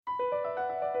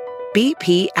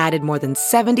BP added more than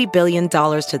 $70 billion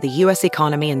to the U.S.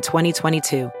 economy in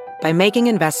 2022 by making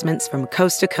investments from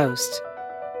coast to coast.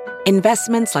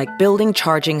 Investments like building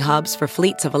charging hubs for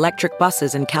fleets of electric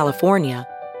buses in California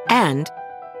and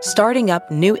starting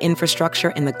up new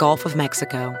infrastructure in the Gulf of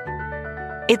Mexico.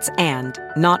 It's and,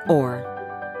 not or.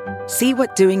 See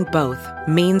what doing both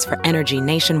means for energy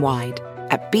nationwide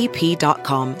at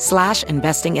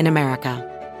bp.com/investing in America.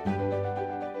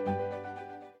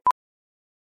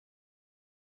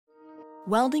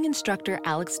 Welding instructor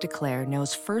Alex DeClaire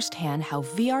knows firsthand how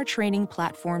VR training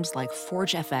platforms like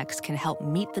ForgeFX can help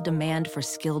meet the demand for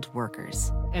skilled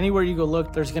workers. Anywhere you go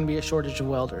look, there's going to be a shortage of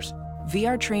welders.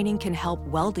 VR training can help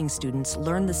welding students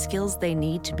learn the skills they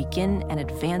need to begin and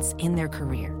advance in their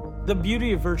career. The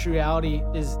beauty of virtual reality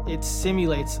is it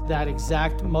simulates that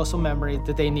exact muscle memory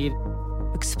that they need.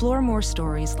 Explore more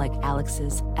stories like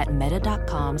Alex's at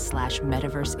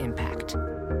meta.com/metaverseimpact.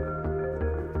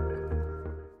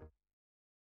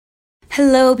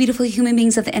 Hello, beautiful human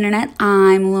beings of the internet.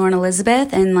 I'm Lauren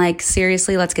Elizabeth, and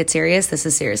seriously, let's get serious. This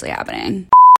is seriously happening.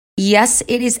 Yes,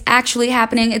 it is actually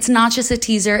happening. It's not just a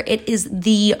teaser. It is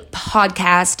the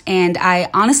podcast, and I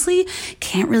honestly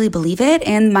can't really believe it,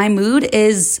 and my mood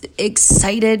is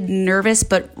excited, nervous,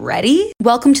 but ready.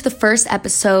 Welcome to the first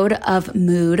episode of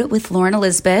Mood with Lauren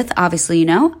Elizabeth. Obviously, you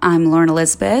know, I'm Lauren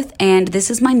Elizabeth, and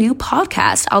this is my new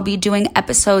podcast. I'll be doing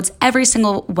episodes every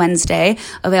single Wednesday,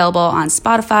 available on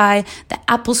Spotify, the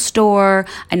Apple Store.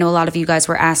 I know a lot of you guys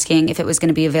were asking if it was going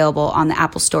to be available on the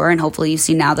Apple Store, and hopefully you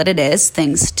see now that it is.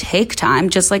 Things take time,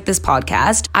 just like this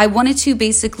podcast. I wanted to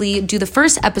basically do the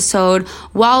first episode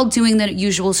while doing the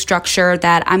usual structure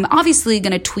that I'm obviously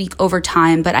going to tweak over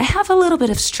time, but I have a little bit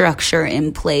of structure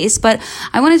in place. But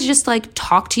I wanted to just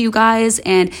talk to you guys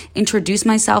and introduce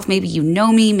myself. Maybe you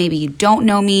know me, maybe you don't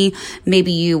know me,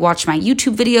 maybe you watch my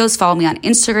YouTube videos, follow me on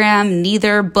Instagram,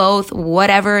 neither, both,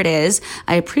 whatever it is.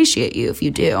 I appreciate you if you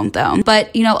do, though.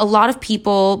 But, you know, a lot of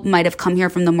people might have come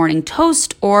here from the Morning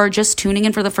Toast or just tuning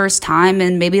in for the first time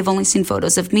and maybe have only seen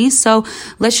photos of me. So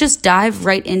let's just dive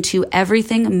right into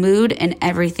everything Mood and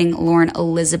everything Lauren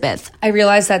Elizabeth. I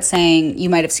realize that saying you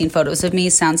might have seen photos of me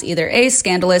sounds either A,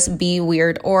 scandalous, B,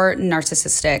 weird, or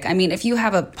narcissistic. I mean, if you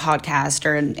have a podcast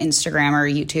or an Instagram or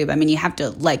YouTube, I mean, you have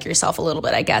to like yourself a little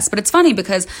bit, I guess. But it's funny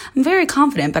because I'm very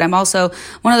confident, but I'm also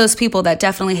one of those people that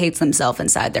definitely hates themselves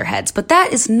inside their heads. But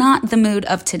that is not the mood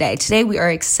of today. Today we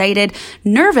are excited,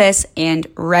 nervous, and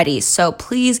ready. So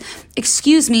please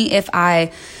excuse me if I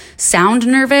sound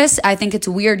nervous. I think it's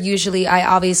weird. Usually I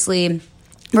obviously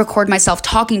record myself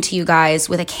talking to you guys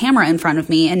with a camera in front of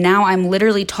me, and now I'm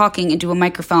literally talking into a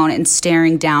microphone and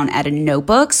staring down at a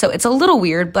notebook. So it's a little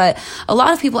weird, but a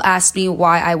lot of people asked me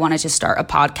why I wanted to start a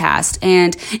podcast,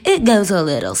 and it goes a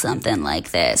little something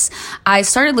like this. I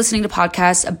started listening to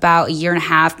podcasts about a year and a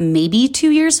half, maybe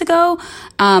 2 years ago,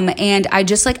 and I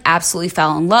just absolutely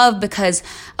fell in love because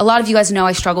a lot of you guys know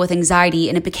I struggle with anxiety,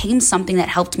 and it became something that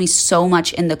helped me so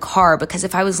much in the car, because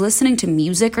if I was listening to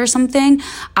music or something,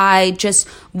 I just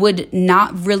would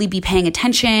not really be paying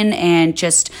attention and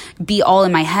just be all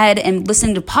in my head. And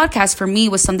listening to podcasts for me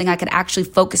was something I could actually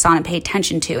focus on and pay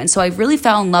attention to. And so I really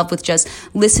fell in love with just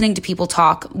listening to people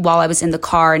talk while I was in the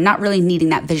car and not really needing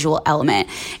that visual element.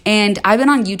 And I've been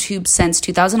on YouTube since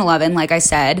 2011, like I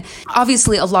said.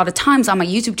 Obviously, a lot of times on my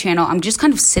YouTube channel, I'm just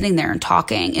kind of sitting there and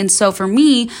talking. And so for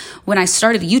me, when I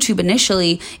started YouTube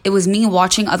initially, it was me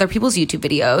watching other people's YouTube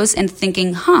videos and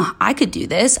thinking, I could do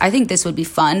this. I think this would be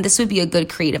fun. This would be a good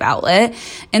creative outlet.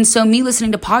 And so me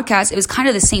listening to podcasts, it was kind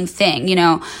of the same thing. You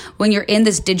know, when you're in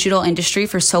this digital industry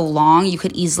for so long, you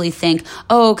could easily think,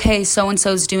 oh, okay,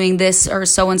 so-and-so's doing this, or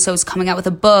so-and-so's coming out with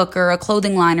a book or a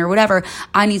clothing line or whatever.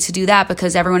 I need to do that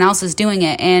because everyone else is doing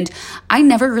it. And I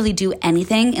never really do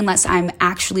anything unless I'm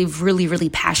actually really, really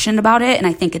passionate about it. And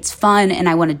I think it's fun and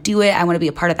I want to do it. I want to be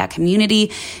a part of that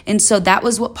community. And so that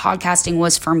was what podcasting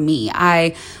was for me.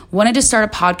 I wanted to start a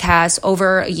podcast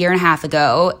over a year and a half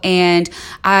ago, and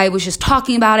I was just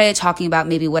talking about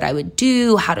maybe what I would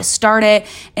do, how to start it.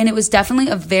 And it was definitely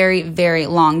a very, very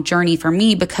long journey for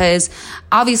me because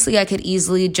obviously I could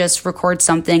easily just record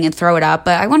something and throw it up,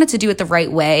 but I wanted to do it the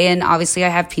right way. And obviously I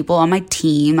have people on my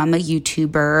team. I'm a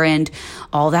YouTuber and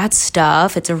all that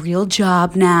stuff. It's a real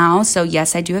job now. So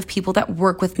yes, I do have people that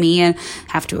work with me and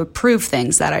have to approve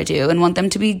things that I do and want them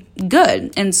to be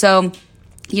good. And so,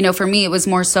 you know, for me, it was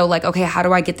more so like, okay, how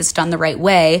do I get this done the right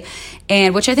way?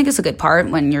 And which I think is a good part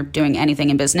when you're doing anything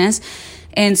in business.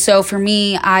 And so for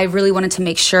me, I really wanted to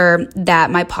make sure that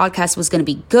my podcast was going to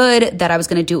be good, that I was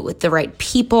going to do it with the right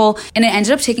people. And it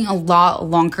ended up taking a lot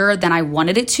longer than I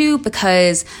wanted it to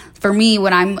because for me,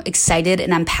 when I'm excited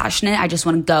and I'm passionate, I just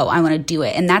want to go. I want to do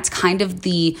it. And that's kind of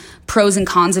the pros and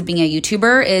cons of being a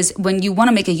YouTuber is when you want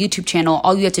to make a YouTube channel,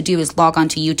 all you have to do is log on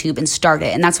to YouTube and start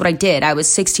it. And that's what I did. I was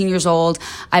 16 years old.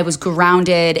 I was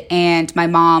grounded and my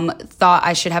mom thought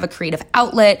I should have a creative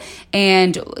outlet.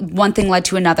 And one thing led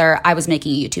to another. I was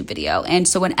making a YouTube video. And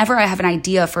so whenever I have an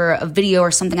idea for a video or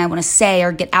something I want to say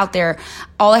or get out there,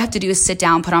 all I have to do is sit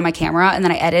down, put on my camera, and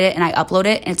then I edit it and I upload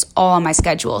it. And it's all on my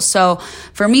schedule. So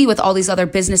for me, with all these other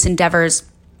business endeavors,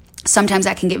 sometimes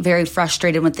I can get very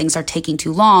frustrated when things are taking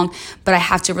too long, but I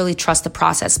have to really trust the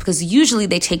process because usually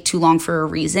they take too long for a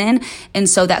reason. And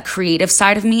so that creative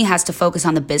side of me has to focus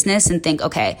on the business and think,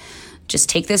 okay, just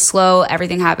take this slow.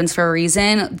 Everything happens for a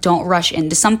reason. Don't rush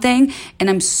into something. And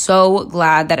I'm so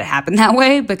glad that it happened that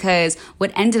way because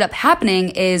what ended up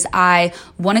happening is I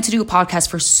wanted to do a podcast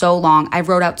for so long. I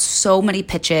wrote out so many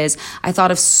pitches. I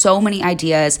thought of so many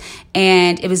ideas.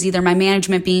 And it was either my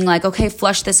management being like, okay,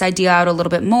 flush this idea out a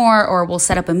little bit more, or we'll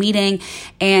set up a meeting.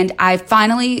 And I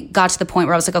finally got to the point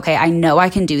where I was like, okay, I know I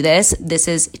can do this. This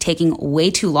is taking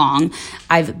way too long.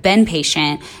 I've been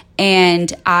patient.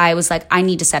 And I was like, I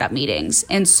need to set up meetings.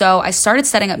 And so I started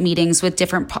setting up meetings with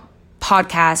different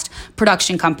podcast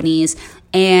production companies.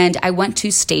 And I went to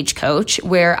Stagecoach,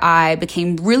 where I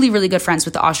became really, really good friends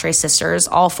with the Oshry sisters,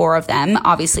 all four of them.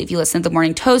 Obviously, if you listen to The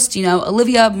Morning Toast, you know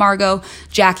Olivia, Margot,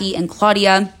 Jackie, and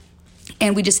Claudia.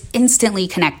 And we just instantly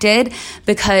connected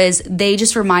because they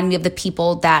just remind me of the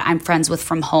people that I'm friends with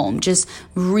from home. Just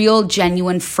real,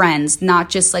 genuine friends, not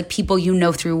just like people you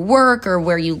know through work or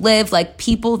where you live, like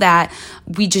people that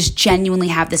we just genuinely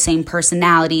have the same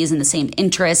personalities and the same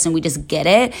interests and we just get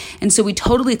it. And so we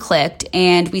totally clicked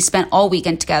and we spent all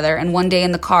weekend together. And one day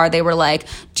in the car, they were like,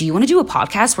 do you want to do a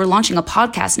podcast? We're launching a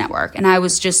podcast network. And I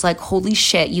was just like, holy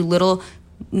shit, you little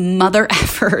mother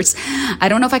effers. I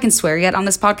don't know if I can swear yet on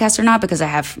this podcast or not because I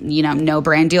have, no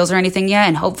brand deals or anything yet.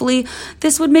 And hopefully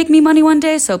this would make me money one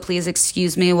day. So please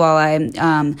excuse me while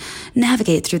I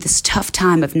navigate through this tough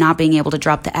time of not being able to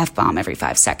drop the F-bomb every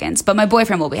 5 seconds. But my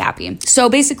boyfriend will be happy. So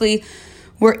basically,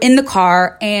 we're in the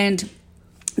car and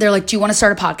they're like, do you want to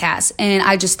start a podcast? And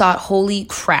I just thought, holy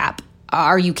crap,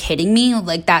 are you kidding me?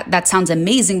 Like that sounds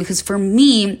amazing because for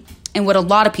me, and what a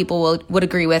lot of people would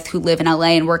agree with who live in LA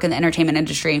and work in the entertainment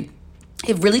industry,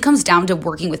 it really comes down to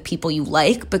working with people you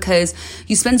like because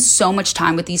you spend so much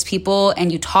time with these people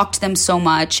and you talk to them so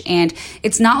much. And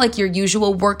it's not like your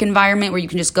usual work environment where you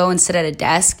can just go and sit at a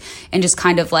desk and just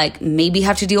kind of like maybe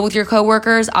have to deal with your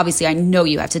coworkers. Obviously, I know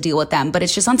you have to deal with them, but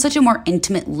it's just on such a more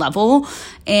intimate level.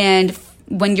 And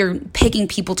when you're picking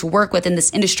people to work with in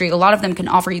this industry, a lot of them can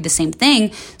offer you the same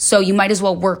thing. So you might as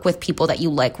well work with people that you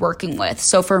like working with.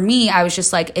 So for me, I was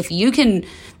just like, if you can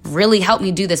really help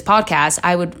me do this podcast,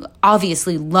 I would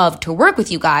obviously love to work with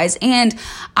you guys. And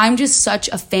I'm just such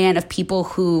a fan of people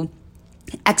who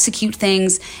execute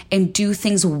things and do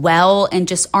things well and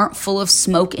just aren't full of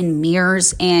smoke and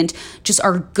mirrors and just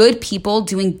are good people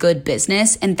doing good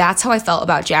business. And that's how I felt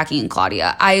about Jackie and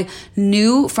Claudia. I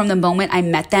knew from the moment I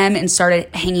met them and started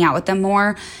hanging out with them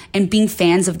more and being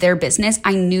fans of their business,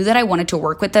 I knew that I wanted to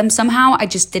work with them somehow. I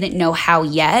just didn't know how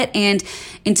yet. And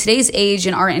in today's age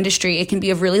in our industry, it can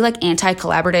be a really like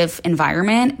anti-collaborative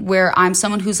environment where I'm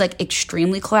someone who's like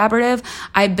extremely collaborative.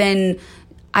 I've been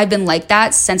like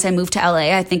that since I moved to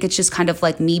LA. I think it's just kind of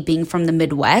like me being from the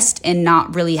Midwest and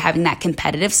not really having that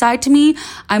competitive side to me.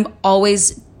 I'm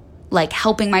always like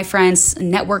helping my friends,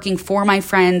 networking for my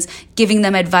friends, giving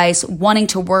them advice, wanting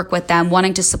to work with them,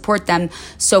 wanting to support them.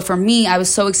 So for me, I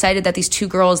was so excited that these two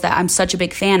girls that I'm such a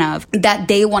big fan of, that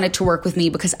they wanted to work with me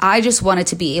because I just wanted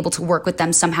to be able to work with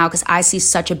them somehow because I see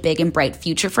such a big and bright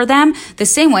future for them. The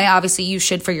same way, obviously, you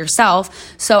should for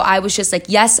yourself. So I was just like,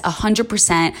 yes,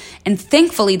 100%. And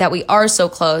thankfully that we are so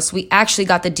close, we actually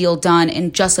got the deal done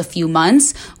in just a few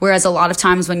months. Whereas a lot of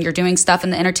times when you're doing stuff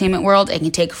in the entertainment world, it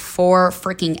can take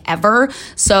forever.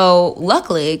 So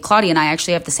luckily, Claudia and I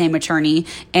actually have the same attorney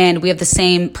and we have the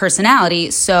same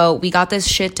personality. So we got this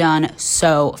shit done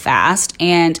so fast.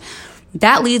 And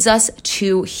that leads us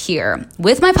to here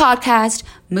with my podcast,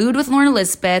 Mood with Lauren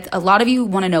Elizabeth. A lot of you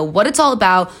want to know what it's all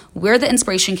about, where the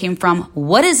inspiration came from,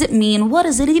 what does it mean, what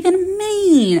does it even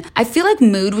mean? I feel like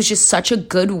mood was just such a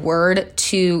good word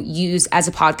to use as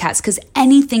a podcast because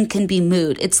anything can be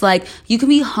mood. It's like you can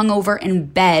be hungover in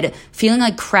bed, feeling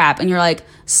like crap, and you're like,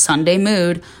 Sunday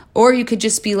mood. Or you could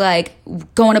just be like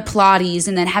going to Pilates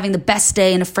and then having the best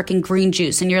day in a freaking green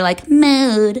juice and you're like,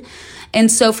 mood. And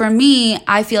so for me,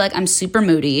 I feel like I'm super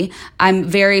moody. I'm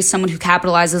very someone who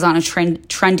capitalizes on a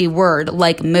trendy word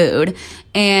like mood.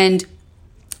 And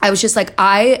I was just like,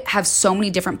 I have so many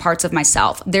different parts of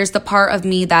myself. There's the part of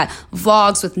me that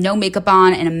vlogs with no makeup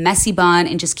on and a messy bun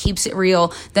and just keeps it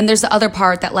real. Then there's the other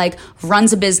part that like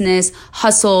runs a business,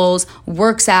 hustles,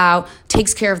 works out,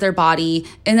 takes care of their body.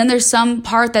 And then there's some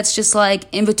part that's just like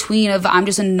in between of I'm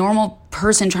just a normal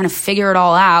person trying to figure it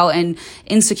all out and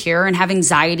insecure and have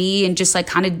anxiety and just like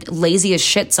kind of lazy as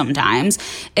shit sometimes.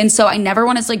 And so I never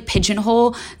want to like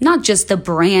pigeonhole not just the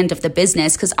brand of the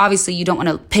business, because obviously you don't want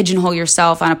to pigeonhole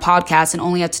yourself on a podcast and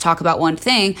only have to talk about one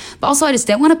thing, but also I just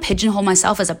didn't want to pigeonhole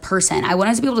myself as a person. I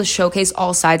wanted to be able to showcase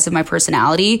all sides of my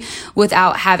personality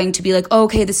without having to be like, oh,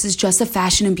 okay, this is just a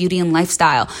fashion and beauty and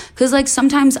lifestyle, because like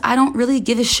sometimes I don't really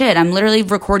give a shit. I'm literally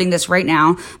recording this right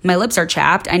now. My lips are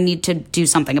chapped. I need to do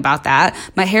something about that.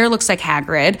 My hair looks like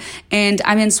Hagrid, and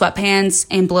I'm in sweatpants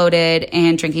and bloated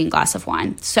and drinking a glass of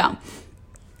wine. So,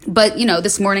 but you know,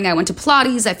 this morning I went to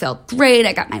Pilates. I felt great.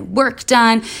 I got my work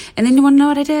done. And then you want to know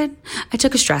what I did? I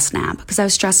took a stress nap because I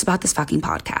was stressed about this fucking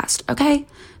podcast. Okay.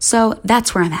 So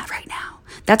that's where I'm at right now.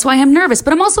 That's why I'm nervous,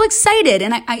 but I'm also excited.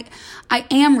 And I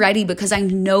am ready because I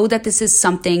know that this is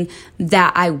something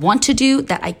that I want to do,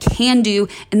 that I can do,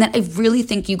 and that I really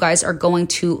think you guys are going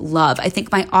to love. I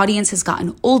think my audience has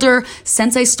gotten older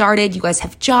since I started. You guys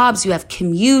have jobs, you have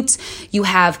commutes, you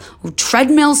have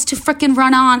treadmills to freaking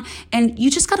run on, and you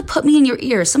just got to put me in your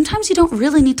ear. Sometimes you don't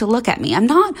really need to look at me. I'm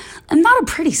not a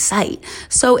pretty sight.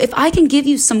 So if I can give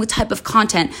you some type of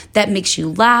content that makes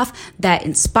you laugh, that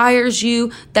inspires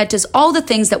you, that does all the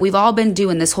things that we've all been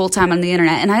doing this whole time on the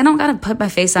internet, and I don't got to put my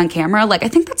face on camera, like I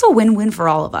think that's a win-win for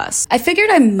all of us. I figured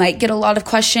I might get a lot of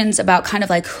questions about kind of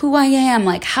like who I am,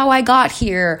 like how I got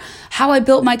here, how I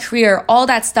built my career, all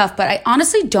that stuff, but I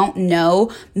honestly don't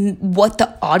know what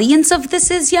the audience of this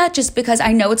is yet, just because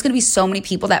I know it's going to be so many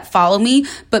people that follow me,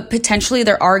 but potentially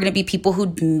there are going to be people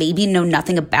who maybe know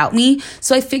nothing about me.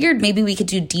 So I figured maybe we could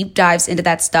do deep dives into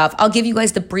that stuff. I'll give you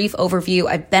guys the brief overview.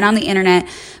 I've been on the internet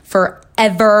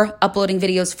forever, uploading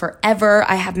videos forever.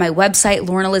 I have my website,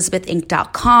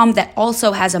 LaurenElizabethInc.com, that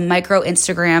also has a micro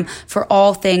Instagram for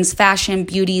all things fashion,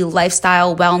 beauty,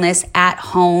 lifestyle, wellness at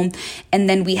home. And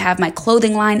then we have my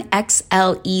clothing line,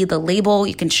 XLE The Label.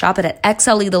 You can shop it at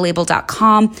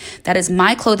xlethelabel.com. That is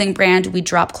my clothing brand. We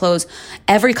drop clothes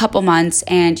every couple months,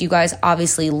 and you guys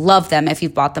obviously love them if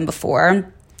you've bought them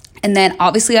before. And then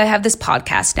obviously I have this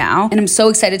podcast now, and I'm so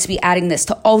excited to be adding this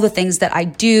to all the things that I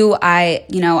do.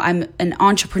 I'm an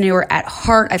entrepreneur at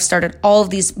heart. I've started all of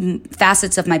these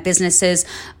facets of my businesses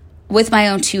with my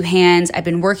own two hands. I've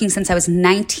been working since I was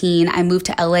 19. I moved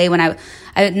to LA when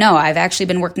I've actually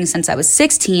been working since I was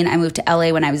 16. I moved to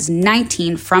LA when I was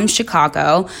 19 from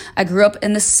Chicago. I grew up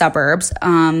in the suburbs.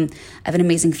 I have an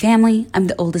amazing family. I'm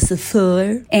the oldest of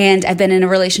four. And I've been in a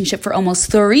relationship for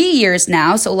almost 3 years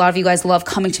now. So a lot of you guys love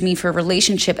coming to me for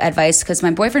relationship advice because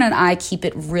my boyfriend and I keep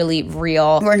it really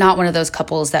real. We're not one of those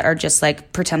couples that are just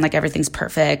like pretend like everything's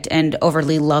perfect and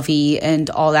overly lovey and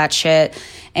all that shit.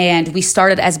 And we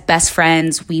started as best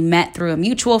friends. We met through a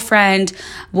mutual friend.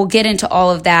 We'll get into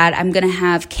all of that. I'm going to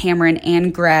have Cameron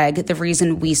and Greg. The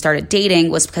reason we started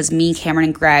dating was because me, Cameron,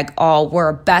 and Greg all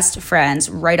were best friends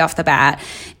right off the bat.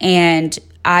 And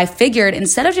I figured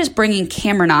instead of just bringing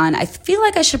Cameron on, I feel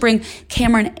like I should bring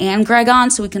Cameron and Greg on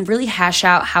so we can really hash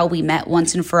out how we met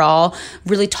once and for all,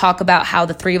 really talk about how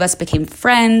the three of us became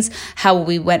friends, how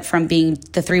we went from being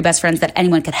the three best friends that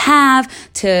anyone could have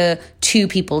to two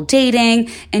people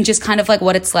dating, and just kind of like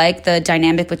what it's like, the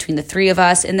dynamic between the three of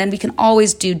us. And then we can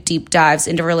always do deep dives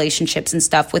into relationships and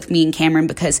stuff with me and Cameron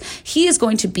because he is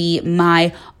going to be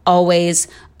my always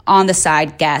on the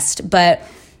side guest. But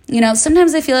you know,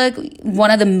 sometimes I feel like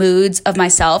one of the moods of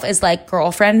myself is like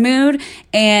girlfriend mood.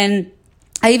 And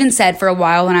I even said for a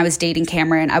while when I was dating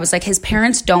Cameron, I was like, his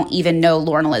parents don't even know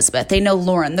Lauren Elizabeth. They know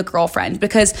Lauren, the girlfriend,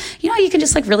 because, you know, you can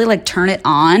just like really like turn it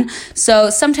on. So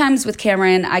sometimes with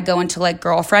Cameron, I go into like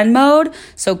girlfriend mode.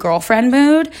 So girlfriend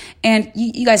mood. And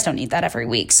you guys don't need that every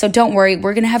week. So don't worry.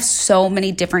 We're going to have so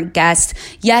many different guests.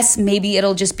 Yes, maybe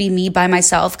it'll just be me by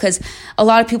myself because a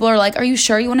lot of people are like, are you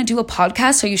sure you want to do a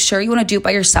podcast? Are you sure you want to do it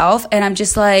by yourself? And I'm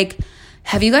just like,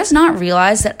 have you guys not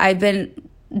realized that I've been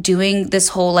doing this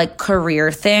whole like career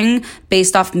thing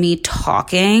based off me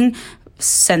talking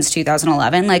since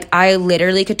 2011? Like I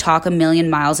literally could talk 1,000,000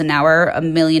 miles an hour,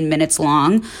 1,000,000 minutes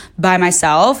long by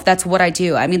myself. That's what I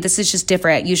do. I mean, this is just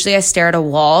different. Usually I stare at a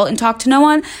wall and talk to no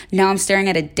one. Now I'm staring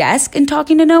at a desk and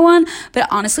talking to no one. But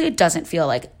honestly, it doesn't feel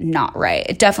like not right.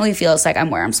 It definitely feels like I'm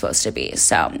where I'm supposed to be.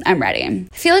 So I'm ready.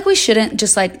 I feel like we shouldn't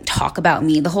just like talk about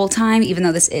me the whole time, even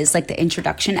though this is like the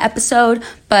introduction episode.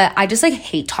 But I just like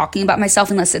hate talking about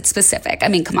myself unless it's specific. I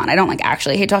mean, come on. I don't like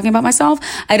actually hate talking about myself.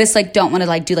 I just like don't want to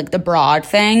like do like the broad broad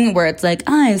thing where it's like,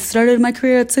 I started my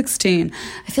career at 16.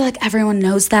 I feel like everyone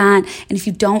knows that. And if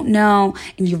you don't know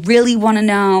and you really want to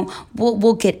know,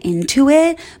 we'll get into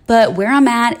it. But where I'm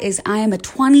at is I am a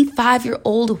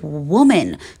 25-year-old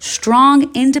woman,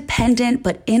 strong, independent,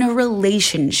 but in a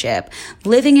relationship,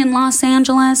 living in Los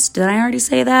Angeles. Did I already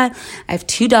say that? I have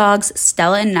 2 dogs,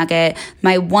 Stella and Nugget.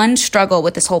 My one struggle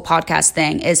with this whole podcast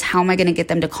thing is how am I going to get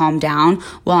them to calm down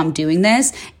while I'm doing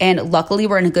this? And luckily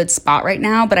we're in a good spot right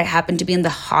now, but I happen to be in the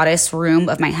hottest room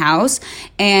of my house.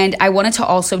 And I wanted to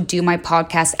also do my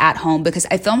podcast at home because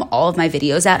I film all of my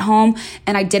videos at home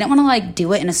and I didn't want to like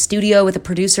do it in a studio with a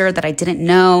producer that I didn't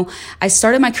know. I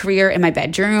started my career in my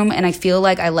bedroom and I feel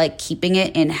like I like keeping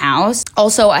it in-house.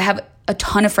 Also, I have a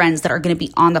ton of friends that are going to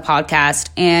be on the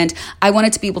podcast and I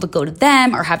wanted to be able to go to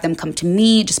them or have them come to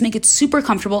me, just make it super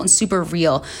comfortable and super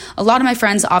real. A lot of my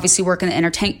friends obviously work in the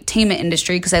entertainment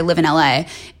industry because I live in LA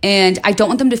and I don't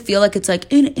want them to feel like it's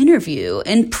like an interview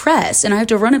and press and I have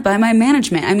to run it by my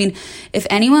management. I mean, if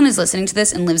anyone is listening to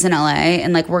this and lives in LA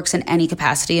and like works in any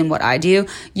capacity in what I do,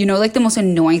 you know, like the most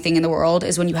annoying thing in the world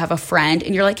is when you have a friend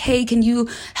and you're like, hey, can you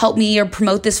help me or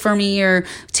promote this for me or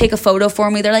take a photo for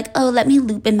me? They're like, oh, let me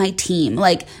loop in my team.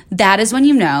 Like that is when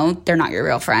you know they're not your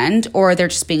real friend or they're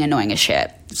just being annoying as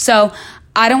shit. So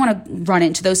I don't want to run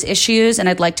into those issues and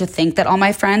I'd like to think that all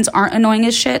my friends aren't annoying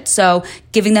as shit. So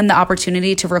giving them the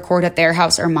opportunity to record at their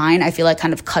house or mine, I feel like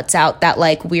kind of cuts out that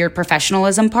like weird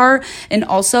professionalism part. And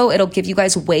also it'll give you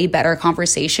guys way better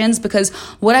conversations because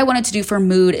what I wanted to do for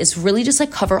Mood is really just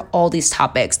like cover all these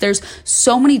topics. There's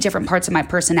so many different parts of my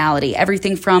personality,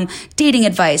 everything from dating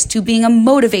advice to being a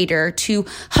motivator to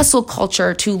hustle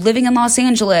culture to living in Los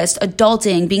Angeles,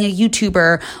 adulting, being a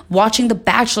YouTuber, watching The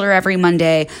Bachelor every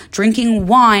Monday, drinking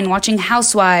wine, watching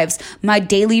Housewives, my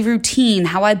daily routine,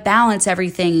 how I balance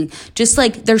everything. Just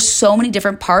like there's so many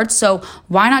different parts. So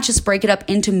why not just break it up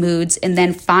into moods and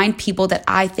then find people that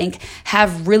I think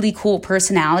have really cool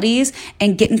personalities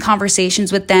and get in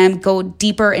conversations with them, go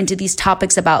deeper into these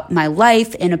topics about my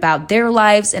life and about their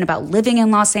lives and about living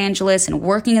in Los Angeles and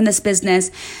working in this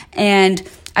business. And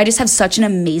I just have such an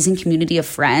amazing community of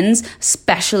friends,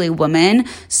 especially women.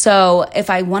 So if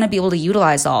I want to be able to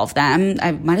utilize all of them,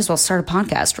 I might as well start a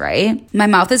podcast, right? My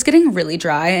mouth is getting really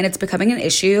dry and it's becoming an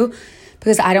issue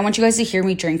because I don't want you guys to hear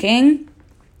me drinking.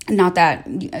 Not that,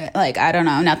 like, I don't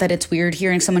know, not that it's weird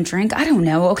hearing someone drink. I don't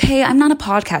know, okay? I'm not a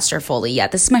podcaster fully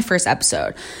yet. This is my first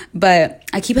episode. But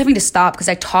I keep having to stop because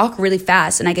I talk really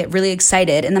fast and I get really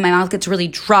excited and then my mouth gets really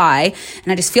dry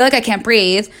and I just feel like I can't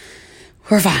breathe.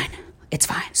 We're fine. It's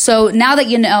fine. So now that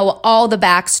you know all the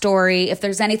backstory, if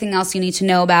there's anything else you need to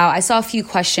know about, I saw a few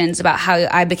questions about how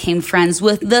I became friends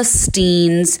with the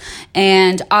Steens.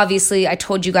 And obviously I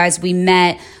told you guys we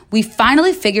met. We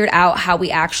finally figured out how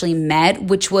we actually met,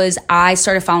 which was I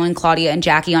started following Claudia and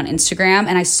Jackie on Instagram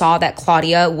and I saw that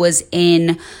Claudia was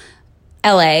in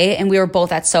LA and we were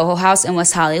both at Soho House in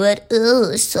West Hollywood.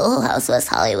 Ooh, Soho House, West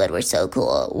Hollywood. We're so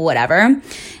cool. Whatever.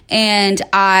 And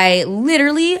I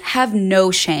literally have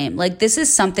no shame. Like this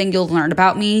is something you'll learn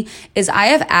about me is I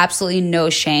have absolutely no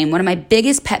shame. One of my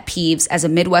biggest pet peeves as a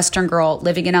Midwestern girl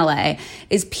living in LA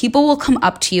is people will come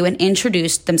up to you and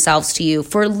introduce themselves to you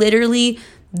for literally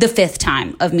the 5th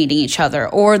time of meeting each other,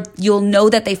 or you'll know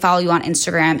that they follow you on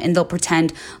Instagram and they'll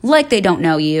pretend like they don't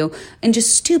know you and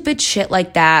just stupid shit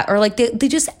like that. Or like they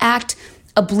just act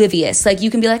oblivious. Like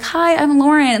you can be like, hi, I'm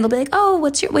Lauren. And they'll be like, oh,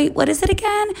 what is it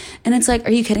again? And it's like,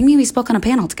 are you kidding me? We spoke on a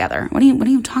panel together. What are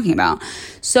you talking about?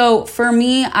 So for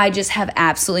me, I just have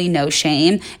absolutely no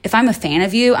shame. If I'm a fan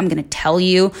of you, I'm going to tell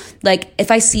you. Like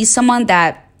if I see someone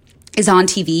that is on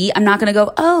TV, I'm not going to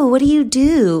go, oh, what do you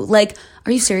do? Like,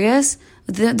 are you serious?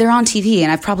 They're on TV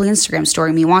and I've probably Instagram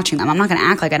story me watching them. I'm not going to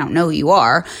act like I don't know who you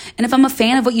are. And if I'm a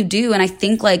fan of what you do and I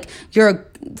think like you're a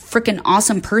freaking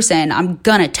awesome person, I'm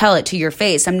going to tell it to your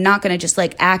face. I'm not going to just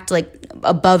like act like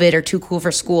above it or too cool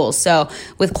for school. So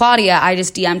with Claudia, I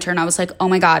just DM'd her and I was like, oh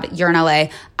my God, you're in LA.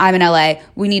 I'm in LA.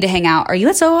 We need to hang out. Are you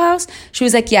at Soho House? She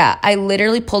was like, yeah. I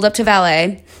literally pulled up to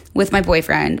valet with my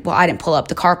boyfriend. Well, I didn't pull up.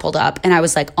 The car pulled up and I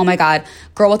was like, oh my God,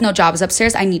 girl with no job is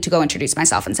upstairs. I need to go introduce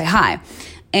myself and say hi.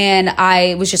 And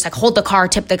I was just like, hold the car,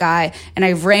 tip the guy. And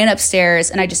I ran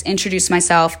upstairs and I just introduced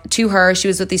myself to her. She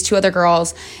was with these 2 other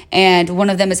girls. And one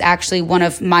of them is actually one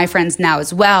of my friends now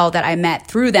as well that I met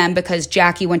through them because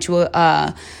Jackie went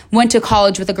to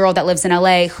college with a girl that lives in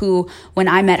LA who, when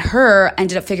I met her,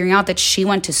 ended up figuring out that she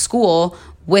went to school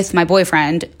with my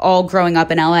boyfriend all growing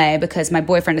up in LA because my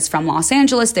boyfriend is from Los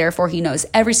Angeles. Therefore, he knows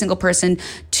every single person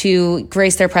to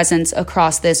grace their presence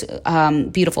across this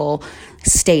beautiful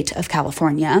state of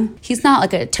California. He's not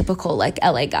like a typical like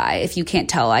LA guy. If you can't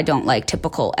tell, I don't like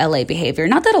typical LA behavior.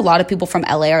 Not that a lot of people from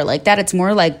LA are like that. It's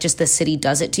more like just the city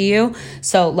does it to you.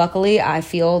 So luckily, I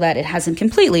feel that it hasn't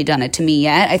completely done it to me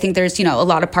yet. I think there's, a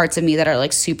lot of parts of me that are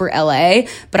like super LA,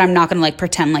 but I'm not going to like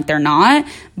pretend like they're not.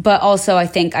 But also I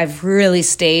think I've really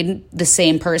stayed the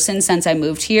same person since I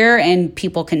moved here, and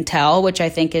people can tell, which I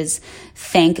think is,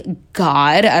 thank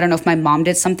God. I don't know if my mom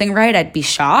did something right. I'd be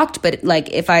shocked. But like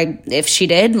if she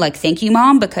did, like, thank you,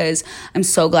 Mom, because I'm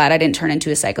so glad I didn't turn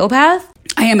into a psychopath.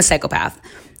 I am a psychopath.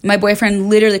 My boyfriend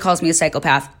literally calls me a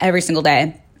psychopath every single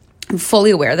day. I'm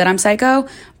fully aware that I'm psycho,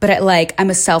 but I'm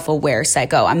a self-aware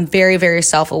psycho. I'm very, very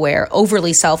self-aware,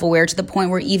 overly self-aware, to the point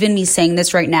where even me saying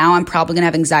this right now, I'm probably going to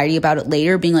have anxiety about it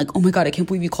later, being like, oh my God, I can't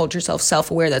believe you called yourself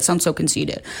self-aware. That sounds so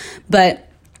conceited. But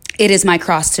it is my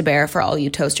cross to bear for all you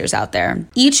toasters out there.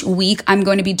 Each week, I'm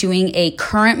going to be doing a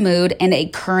current mood and a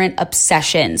current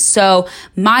obsession. So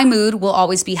my mood will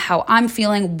always be how I'm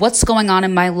feeling, what's going on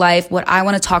in my life, what I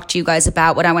want to talk to you guys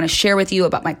about, what I want to share with you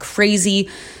about my crazy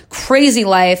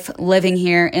life living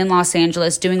here in Los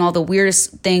Angeles, doing all the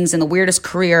weirdest things and the weirdest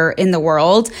career in the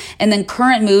world. And then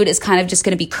current mood is kind of just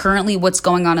going to be currently what's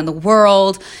going on in the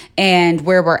world and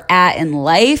where we're at in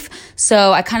life.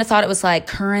 So I kind of thought it was like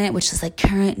current, which is like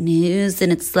current news.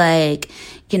 And it's like,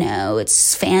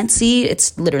 it's fancy.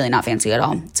 It's literally not fancy at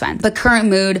all. It's fine. But current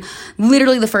mood,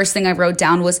 literally the first thing I wrote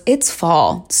down was it's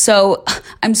fall. So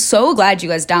I'm so glad you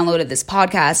guys downloaded this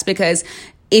podcast, because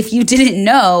if you didn't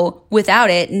know without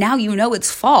it, now you know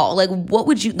it's fall. Like, what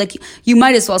would you, like, you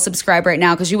might as well subscribe right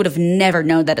now, because you would have never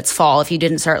known that it's fall if you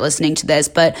didn't start listening to this.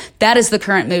 But that is the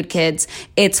current mood, kids.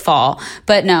 It's fall.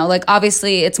 But no, like,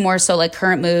 obviously it's more so like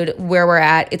current mood, where we're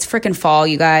at. It's freaking fall,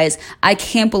 you guys. I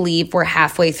can't believe we're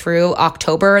halfway through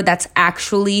October. That's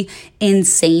actually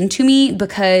insane to me,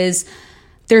 because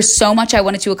there's so much I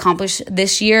wanted to accomplish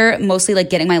this year, mostly like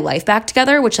getting my life back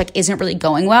together, which like isn't really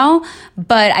going well.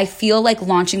 But I feel like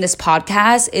launching this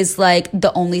podcast is like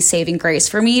the only saving grace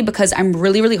for me, because I'm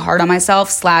really, really hard on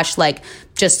myself / like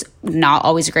just not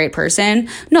always a great person.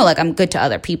 No, like I'm good to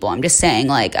other people. I'm just saying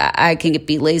like I can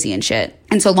be lazy and shit.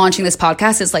 And so launching this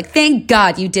podcast is like, thank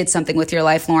God you did something with your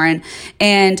life, Lauren.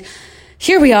 And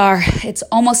here we are. It's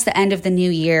almost the end of the new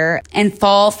year, and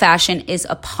fall fashion is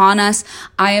upon us.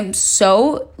 I am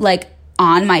so like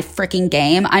on my freaking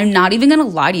game. I'm not even going to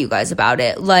lie to you guys about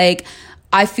it. Like,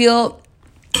 I feel,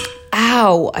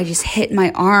 ow, I just hit my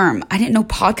arm. I didn't know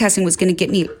podcasting was going to get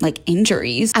me like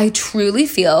injuries. I truly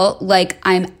feel like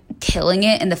I'm killing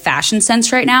it in the fashion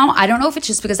sense right now. I don't know if it's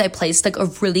just because I placed like a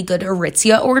really good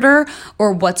Aritzia order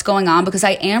or what's going on, because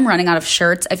I am running out of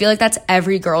shirts. I feel like that's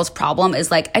every girl's problem,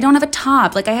 is like, I don't have a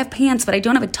top. Like, I have pants, but I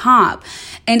don't have a top.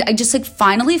 And I just like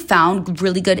finally found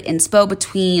really good inspo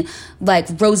between like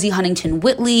Rosie Huntington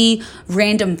Whitley,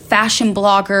 random fashion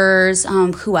bloggers,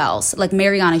 who else? Like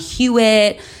Mariana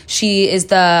Hewitt. She is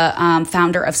the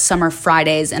founder of Summer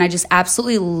Fridays, and I just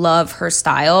absolutely love her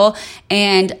style.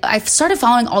 And I've started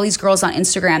following all these girls on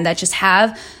Instagram that just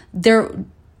have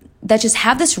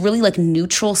this really like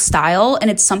neutral style. And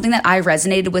it's something that I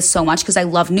resonated with so much, because I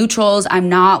love neutrals. I'm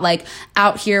not like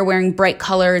out here wearing bright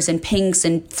colors and pinks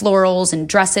and florals and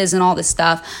dresses and all this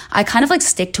stuff. I kind of like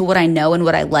stick to what I know and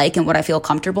what I like and what I feel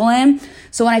comfortable in.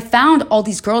 So when I found all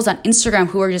these girls on Instagram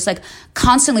who are just like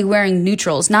constantly wearing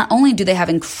neutrals, not only do they have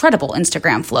incredible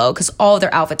Instagram flow, because all of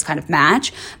their outfits kind of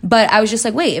match, but I was just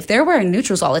like, wait, if they're wearing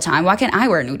neutrals all the time, why can't I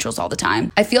wear neutrals all the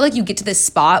time? I feel like you get to this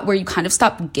spot where you kind of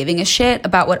stop giving a shit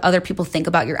about what other people think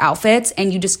about your outfits,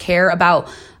 and you just care about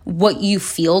what you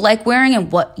feel like wearing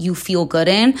and what you feel good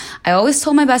in. I always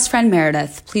told my best friend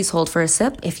Meredith, please hold for a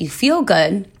sip. If you feel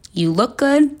good, you look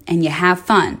good and you have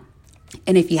fun.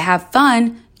 And if you have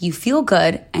fun, you feel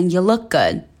good and you look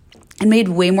good. It made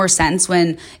way more sense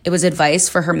when it was advice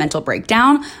for her mental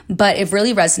breakdown, but it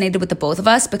really resonated with the both of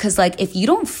us, because like, if you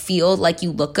don't feel like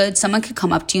you look good, someone could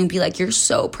come up to you and be like, you're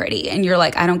so pretty. And you're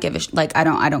like, I don't give a like, I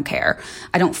don't care.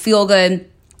 I don't feel good.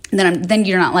 And then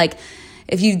you're not like,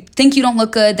 if you think you don't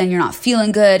look good, then you're not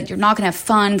feeling good. You're not going to have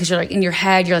fun, because you're like in your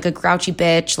head, you're like a grouchy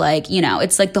bitch. Like,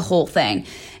 it's like the whole thing.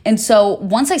 And so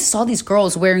once I saw these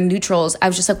girls wearing neutrals, I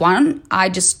was just like, why don't I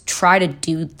just try to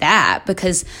do that?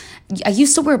 Because I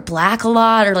used to wear black a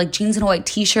lot, or like jeans and a white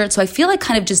t-shirt. So I feel like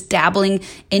kind of just dabbling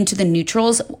into the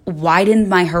neutrals widened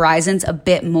my horizons a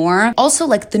bit more. Also,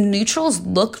 like the neutrals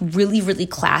look really, really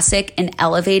classic and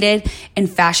elevated and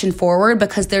fashion forward,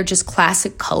 because they're just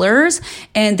classic colors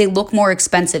and they look more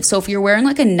expensive. So if you're wearing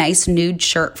like a nice nude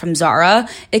shirt from Zara,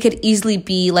 it could easily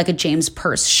be like a James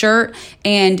Perse shirt.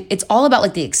 And it's all about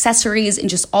like the accessories and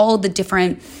just all the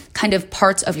different kind of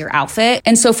parts of your outfit.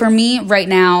 And so for me right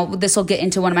now, this will get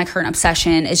into one of my current current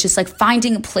obsession is just like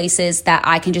finding places that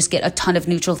I can just get a ton of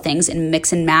neutral things and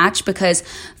mix and match, because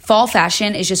fall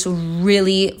fashion is just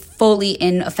really fully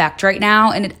in effect right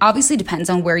now. And it obviously depends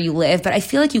on where you live, but I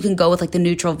feel like you can go with like the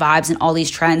neutral vibes and all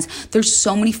these trends. There's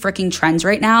so many freaking trends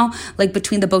right now, like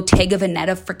between the Bottega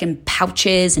Veneta freaking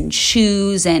pouches and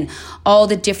shoes and all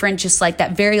the different, just like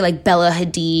that very like Bella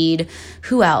Hadid,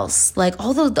 who else? Like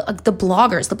all the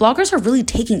bloggers. The bloggers are really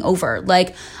taking over.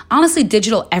 Like honestly,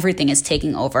 digital everything is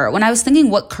taking over. When I was thinking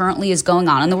what currently is going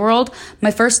on in the world,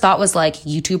 my first thought was like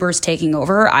YouTubers taking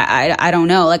over. I don't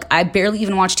know. Like I barely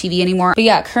even watch TV anymore. But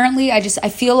yeah, currently I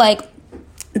feel like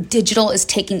digital is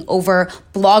taking over.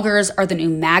 Bloggers are the new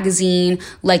magazine.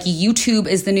 Like YouTube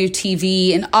is the new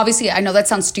TV. And obviously I know that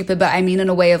sounds stupid, but I mean in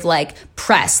a way of like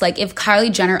press. Like if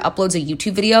Kylie Jenner uploads a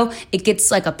YouTube video, it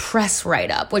gets like a press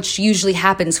write-up, which usually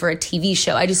happens for a TV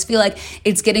show. I just feel like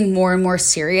it's getting more and more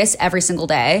serious every single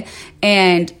day.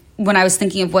 And when I was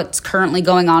thinking of what's currently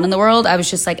going on in the world, I was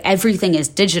just like, everything is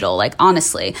digital. Like,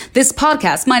 honestly, this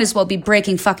podcast might as well be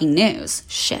breaking fucking news.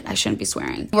 Shit, I shouldn't be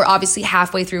swearing. We're obviously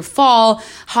halfway through fall.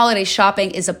 Holiday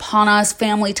shopping is upon us.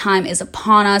 Family time is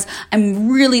upon us. I'm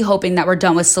really hoping that we're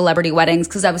done with celebrity weddings,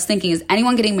 because I was thinking, is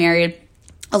anyone getting married?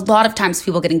 A lot of times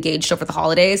people get engaged over the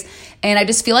holidays, and I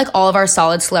just feel like all of our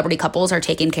solid celebrity couples are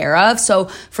taken care of. So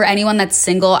for anyone that's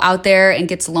single out there and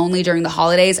gets lonely during the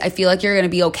holidays, I feel like you're going to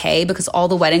be okay, because all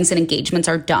the weddings and engagements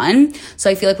are done. So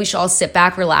I feel like we should all sit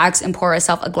back, relax, and pour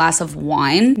ourselves a glass of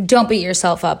wine. Don't beat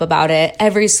yourself up about it.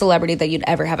 Every celebrity that you'd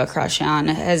ever have a crush on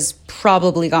has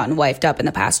probably gotten wifed up in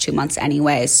the past 2 months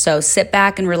anyway. So sit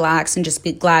back and relax and just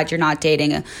be glad you're not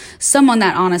dating someone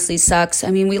that honestly sucks.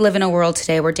 I mean, we live in a world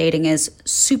today where dating is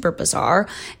super bizarre,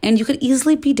 and you could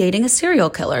easily be dating a serial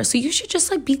killer. So you should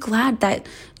just like be glad that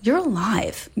you're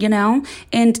alive, you know,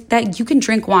 and that you can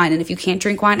drink wine. And if you can't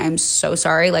drink wine, I'm so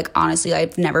sorry. Like, honestly,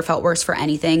 I've never felt worse for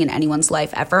anything in anyone's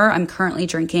life ever. I'm currently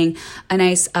drinking a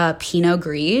nice Pinot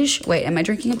Grigio. Wait, am I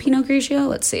drinking a Pinot Grigio?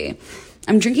 Let's see.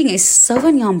 I'm drinking a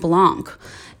Sauvignon Blanc,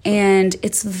 and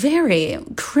it's very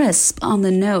crisp on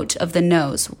the note of the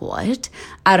nose. What?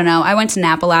 I don't know. I went to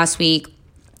Napa last week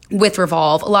with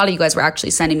Revolve. A lot of you guys were actually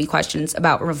sending me questions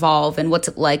about Revolve and what's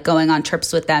it like going on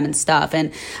trips with them and stuff.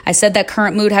 And I said that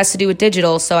current mood has to do with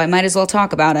digital, so I might as well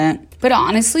talk about it. But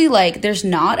honestly, like, there's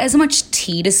not as much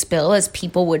tea to spill as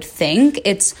people would think.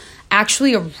 It's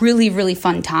actually a really, really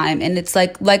fun time. And it's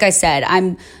like I said,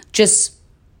 I'm just...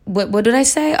 What did I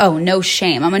say? Oh, no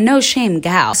shame. I'm a no shame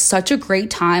gal. Such a great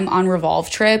time on Revolve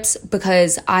trips,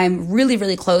 because I'm really,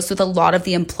 really close with a lot of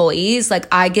the employees. Like,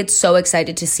 I get so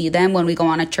excited to see them when we go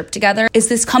on a trip together. It's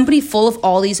this company full of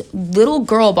all these little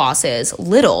girl bosses.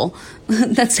 Little.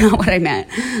 That's not what I meant.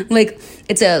 Like,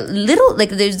 it's a little, like,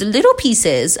 there's little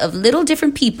pieces of little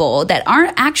different people that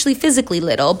aren't actually physically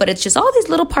little, but it's just all these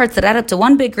little parts that add up to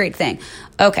one big great thing.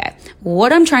 Okay,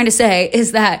 what I'm trying to say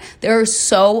is that there are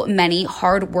so many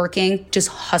hardworking, just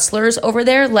hustlers over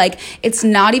there. Like, it's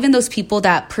not even those people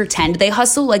that pretend they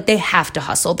hustle. Like, they have to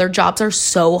hustle. Their jobs are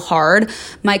so hard.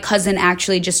 My cousin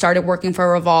actually just started working for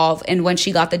Revolve, and when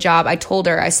she got the job, I told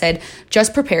her, I said,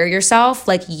 just prepare yourself.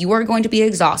 Like, you are going to be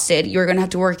exhausted. You're going to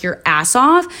have to work your ass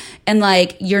off, and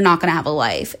like, you're not going to have a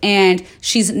life. And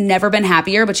she's never been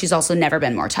happier, but she's also never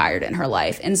been more tired in her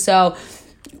life. And so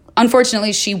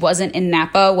unfortunately, she wasn't in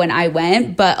Napa when I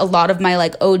went, but a lot of my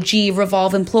like OG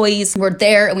Revolve employees were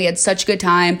there, and we had such a good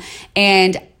time.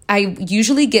 And I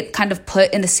usually get kind of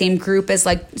put in the same group as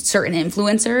like certain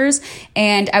influencers.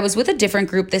 And I was with a different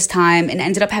group this time and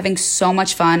ended up having so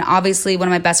much fun. Obviously, one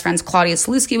of my best friends, Claudia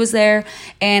Saluski, was there,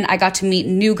 and I got to meet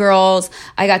new girls.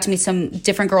 I got to meet some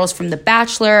different girls from The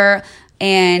Bachelor.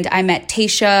 And I met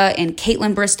Tayshia and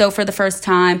Caitlin Bristow for the first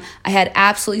time. I had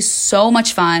absolutely so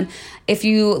much fun. If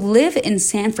you live in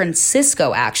San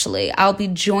Francisco, actually, I'll be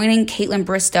joining Caitlin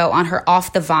Bristow on her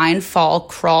Off the Vine fall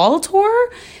crawl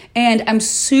tour. And I'm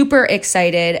super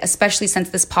excited, especially since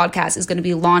this podcast is going to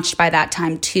be launched by that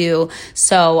time too.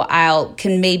 So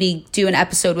can maybe do an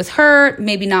episode with her,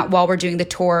 maybe not while we're doing the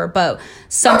tour, but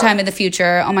sometime in the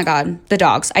future. Oh my God, the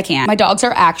dogs, I can't. My dogs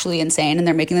are actually insane, and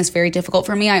they're making this very difficult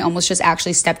for me. I almost just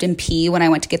actually stepped in pee when I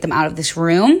went to get them out of this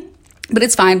room. But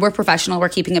it's fine. We're professional. We're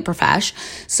keeping it profesh.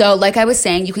 So like I was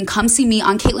saying, you can come see me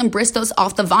on Caitlin Bristow's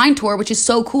Off the Vine tour, which is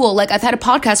so cool. Like, I've had a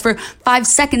podcast for 5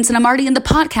 seconds and I'm already in the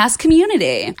podcast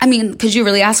community. I mean, because you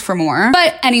really asked for more.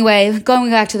 But anyway,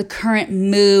 going back to the current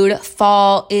mood,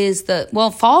 fall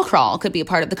crawl could be a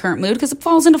part of the current mood because it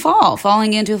falls into fall.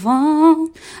 Falling into fall.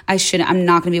 I'm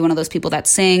not going to be one of those people that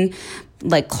sing.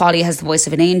 like Claudia has the voice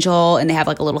of an angel and they have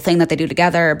like a little thing that they do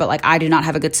together, but like I do not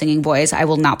have a good singing voice. I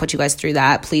will not put you guys through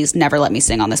that. Please never let me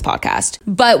sing on this podcast.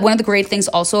 But one of the great things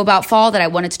also about fall that I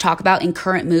wanted to talk about in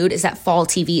current mood is that fall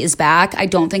TV is back. I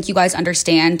don't think you guys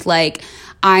understand, like,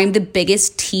 I'm the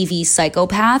biggest TV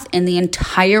psychopath in the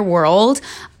entire world.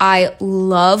 I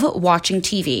love watching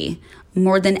TV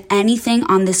more than anything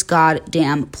on this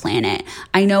goddamn planet.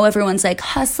 I know everyone's like,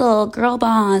 hustle, girl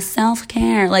boss,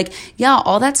 self-care. Like, yeah,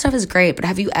 all that stuff is great, but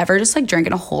have you ever just like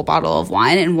drinking a whole bottle of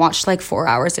wine and watched like 4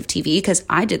 hours of TV? Because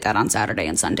I did that on Saturday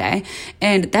and Sunday.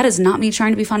 And that is not me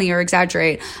trying to be funny or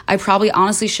exaggerate. I probably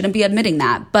honestly shouldn't be admitting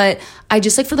that. But I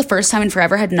just like for the first time in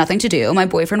forever had nothing to do. My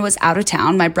boyfriend was out of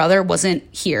town. My brother wasn't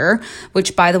here,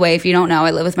 which by the way, if you don't know,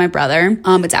 I live with my brother.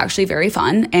 It's actually very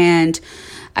fun. And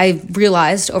I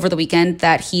realized over the weekend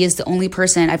that he is the only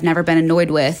person I've never been annoyed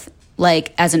with,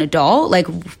 like as an adult. Like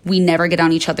we never get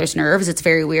on each other's nerves. It's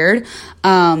very weird.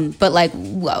 But like,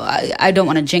 I don't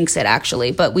want to jinx it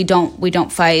actually, but we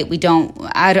don't fight.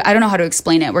 I don't know how to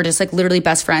explain it. We're just like literally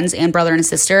best friends and brother and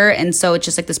sister. And so it's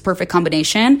just like this perfect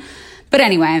combination. But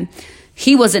anyway,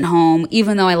 he wasn't home,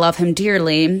 even though I love him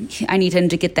dearly. I need him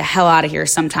to get the hell out of here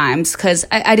sometimes because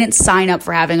I didn't sign up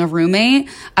for having a roommate.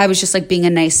 I was just like being a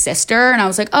nice sister. And I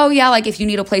was like, oh yeah, like if you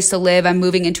need a place to live, I'm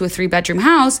moving into a 3-bedroom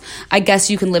house. I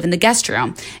guess you can live in the guest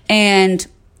room. And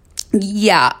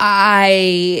yeah,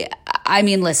 I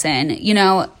mean, listen, you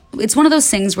know, it's one of those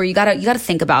things where you gotta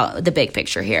think about the big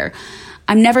picture here.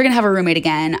 I'm never going to have a roommate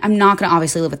again. I'm not going to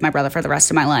obviously live with my brother for the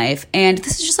rest of my life. And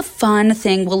this is just a fun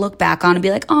thing we'll look back on and be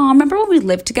like, oh, remember when we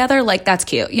lived together? Like, that's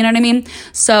cute. You know what I mean?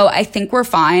 So I think we're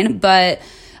fine. But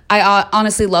I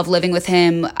honestly love living with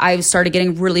him. I started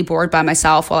getting really bored by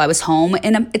myself while I was home.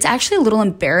 And it's actually a little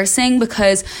embarrassing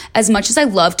because as much as I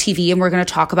love TV and we're going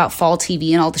to talk about fall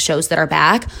TV and all the shows that are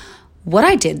back, what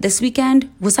I did this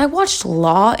weekend was I watched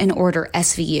Law and Order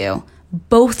SVU.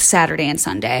 Both Saturday and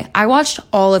Sunday. I watched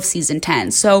all of season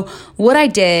 10. So what I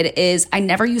did is I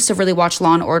never used to really watch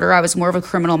Law and Order. I was more of a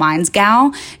Criminal Minds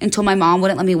gal until my mom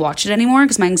wouldn't let me watch it anymore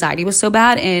because my anxiety was so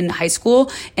bad in high school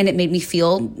and it made me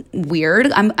feel weird.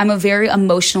 I'm a very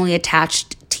emotionally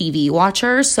attached TV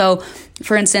watcher. So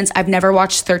for instance, I've never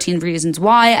watched 13 Reasons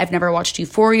Why. I've never watched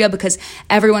Euphoria because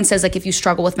everyone says like if you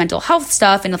struggle with mental health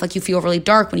stuff and if like you feel really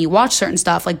dark when you watch certain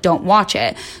stuff, like don't watch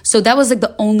it. So that was like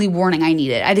the only warning I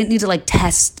needed. I didn't need to like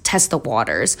test the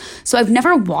waters. So I've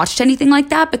never watched anything like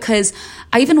that because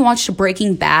I even watched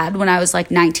Breaking Bad when I was like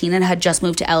 19 and had just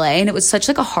moved to LA. And it was such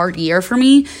like a hard year for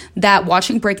me that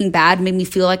watching Breaking Bad made me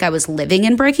feel like I was living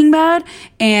in Breaking Bad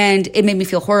and it made me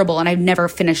feel horrible. And I've never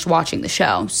finished watching the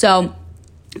show. So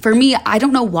for me, I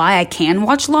don't know why I can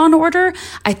watch Law and Order.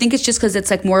 I think it's just because it's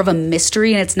like more of a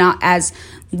mystery and it's not as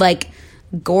like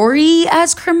gory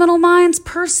as Criminal Minds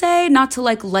per se, not to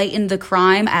like lighten the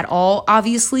crime at all.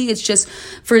 Obviously, it's just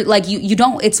for like you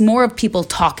don't, it's more of people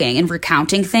talking and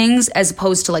recounting things as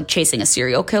opposed to like chasing a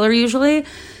serial killer usually.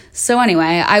 So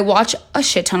anyway, I watch a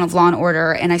shit ton of Law and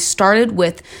Order and I started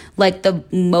with like the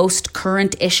most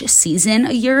current-ish season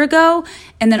a year ago.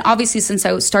 And then obviously since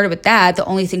I started with that, the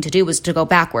only thing to do was to go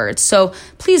backwards. So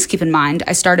please keep in mind,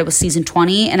 I started with season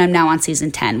 20 and I'm now on season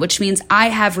 10, which means I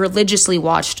have religiously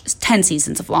watched 10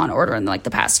 seasons of Law and Order in like the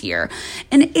past year.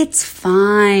 And it's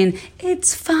fine.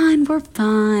 It's fine. We're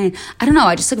fine. I don't know.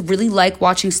 I just like really like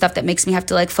watching stuff that makes me have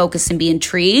to like focus and be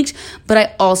intrigued. But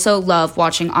I also love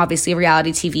watching obviously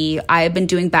reality TV. I have been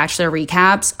doing Bachelor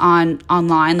recaps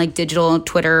online, like digital,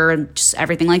 Twitter, and just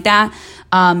everything like that.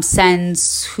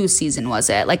 Since whose season was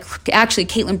it? Like actually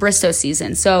Caitlin Bristow's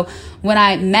season. So when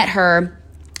I met her,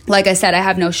 like I said, I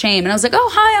have no shame. And I was like, oh,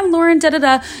 hi, I'm Lauren,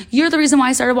 da-da-da. You're the reason why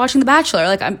I started watching The Bachelor.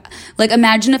 Like, I'm like,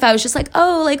 imagine if I was just like,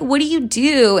 oh, like, what do you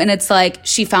do? And it's like,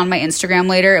 she found my Instagram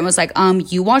later and was like,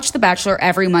 you watch The Bachelor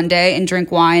every Monday and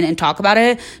drink wine and talk about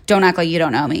it. Don't act like you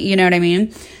don't know me. You know what I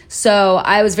mean? So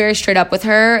I was very straight up with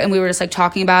her and we were just like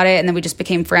talking about it and then we just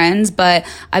became friends. But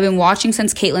I've been watching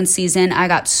since Caitlin's season. I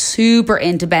got super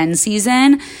into Ben's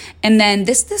season. And then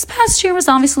this past year was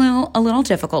obviously a little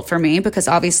difficult for me because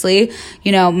obviously,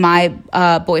 you know, my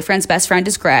boyfriend's best friend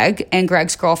is Greg and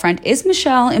Greg's girlfriend is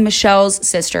Michelle and Michelle's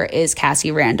sister is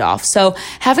Cassie Randolph. So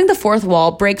having the fourth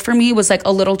wall break for me was like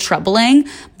a little troubling,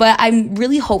 but I'm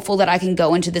really hopeful that I can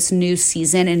go into this new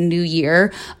season and new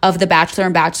year of The Bachelor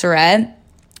and Bachelorette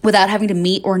without having to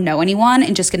meet or know anyone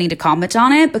and just getting to comment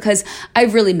on it because I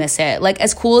really miss it. Like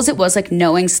as cool as it was like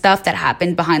knowing stuff that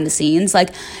happened behind the scenes, like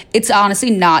it's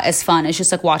honestly not as fun as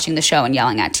just like watching the show and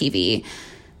yelling at TV.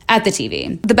 at the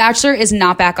TV. The Bachelor is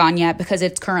not back on yet because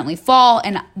it's currently fall,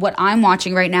 and what I'm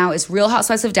watching right now is Real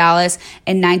Housewives of Dallas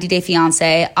and 90 Day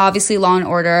Fiancé. Obviously, Law and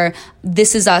Order,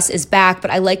 This Is Us is back, but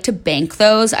I like to bank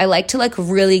those. I like to like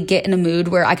really get in a mood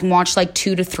where I can watch like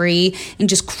 2 to 3 and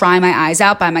just cry my eyes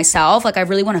out by myself. Like I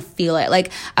really want to feel it. Like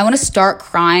I want to start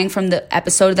crying from the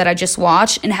episode that I just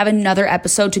watched and have another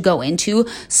episode to go into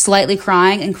slightly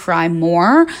crying and cry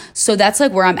more. So that's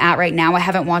like where I'm at right now. I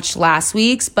haven't watched last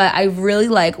week's, but I really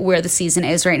like where the season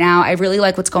is right now. I really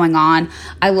like what's going on.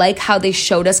 I like how they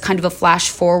showed us kind of a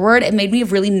flash forward. It made me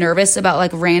really nervous about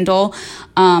like Randall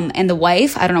and the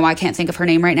wife. I don't know why I can't think of her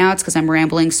name right now. It's because I'm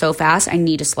rambling so fast. I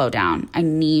need to slow down.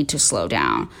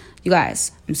 You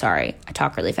guys, I'm sorry. I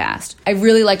talk really fast. I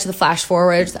really liked the flash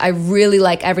forwards. I really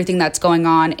like everything that's going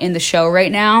on in the show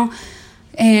right now.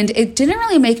 And it didn't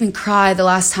really make me cry the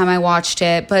last time I watched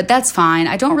it, but that's fine.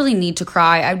 I don't really need to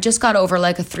cry. I just got over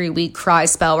like a 3-week cry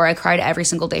spell where I cried every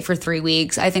single day for 3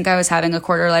 weeks. I think I was having a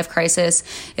quarter life crisis.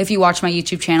 If you watch my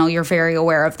YouTube channel, you're very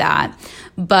aware of that.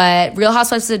 But Real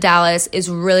Housewives of Dallas is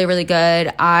really, really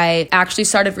good. I actually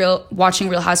started watching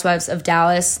Real Housewives of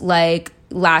Dallas like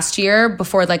last year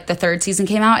before like the 3rd season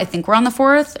came out. I think we're on the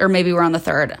 4th, or maybe we're on the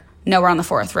 3rd. No, we're on the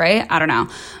 4th, right? I don't know.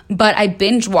 But I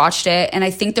binge watched it, and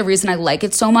I think the reason I like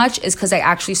it so much is because I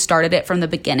actually started it from the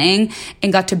beginning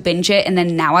and got to binge it, and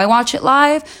then now I watch it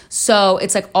live. So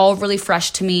it's like all really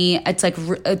fresh to me. It's like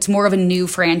it's more of a new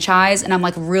franchise, and I'm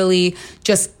like really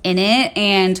just in it.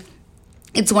 And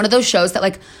it's one of those shows that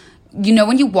like, you know,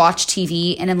 when you watch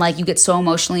TV and then like you get so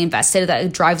emotionally invested that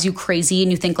it drives you crazy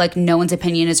and you think like no one's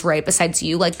opinion is right besides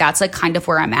you, like that's like kind of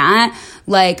where I'm at.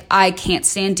 Like I can't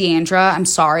stand Deandra. I'm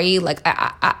sorry. Like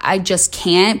I just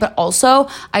can't. But also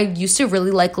I used to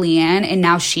really like Leanne, and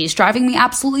now she's driving me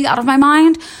absolutely out of my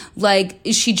mind. Like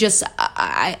she just,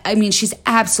 I mean, she's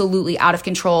absolutely out of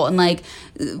control. And like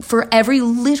for every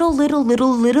little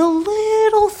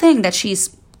thing that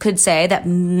she's could say that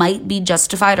might be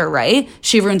justified or right,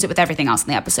 she ruins it with everything else in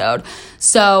the episode.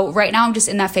 So right now I'm just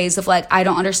in that phase of like, I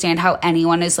don't understand how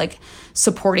anyone is like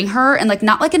supporting her, and like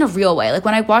not like in a real way. Like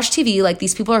when I watch TV, like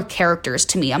these people are characters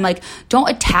to me. I'm like, don't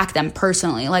attack them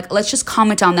personally. Like let's just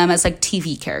comment on them as like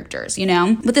TV characters, you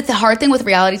know? But the hard thing with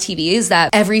reality TV is that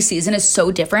every season is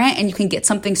so different and you can get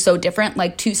something so different.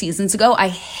 Like 2 seasons ago, I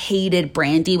hated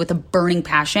Brandy with a burning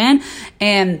passion,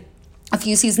 and a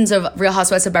few seasons of Real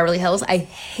Housewives of Beverly Hills, I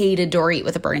hated Dorit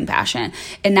with a burning passion.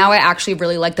 And now I actually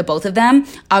really like the both of them.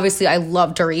 Obviously, I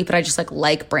love Dorit, but I just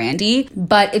like Brandy.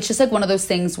 But it's just like one of those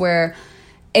things where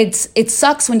it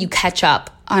sucks when you catch up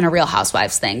on a Real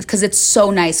Housewives thing, because it's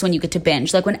so nice when you get to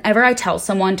binge. Like whenever I tell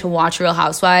someone to watch Real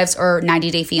Housewives or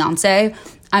 90 Day Fiancé,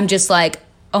 I'm just like,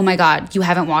 oh my God, you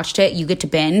haven't watched it, you get to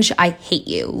binge, I hate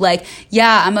you. Like,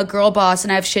 yeah, I'm a girl boss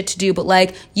and I have shit to do, but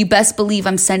like, you best believe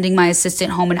I'm sending my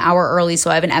assistant home an hour early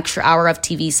so I have an extra hour of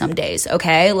TV some days,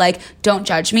 okay? Like, don't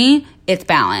judge me, it's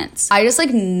balance. I just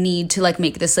like need to like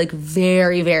make this like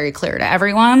very, very clear to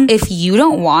everyone. If you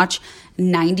don't watch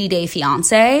 90 Day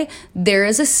Fiancé, there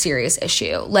is a serious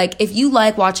issue. Like if you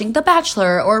like watching The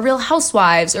Bachelor or Real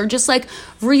Housewives or just like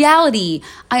reality,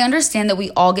 I understand that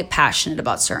we all get passionate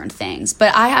about certain things,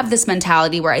 but I have this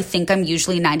mentality where I think I'm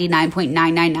usually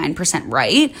 99.999%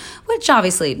 right, which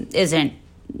obviously isn't,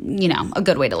 you know, a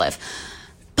good way to live.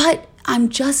 But I'm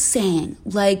just saying,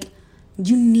 like,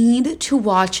 you need to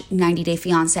watch 90 Day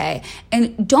Fiancé,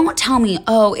 and don't tell me,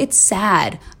 oh, it's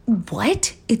sad.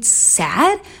 What? It's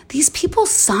sad? These people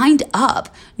signed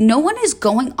up. No one is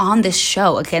going on this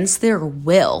show against their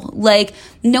will. Like,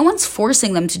 no one's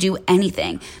forcing them to do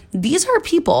anything. These are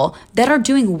people that are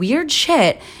doing weird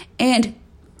shit and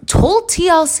told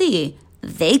TLC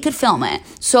they could film it.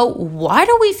 So why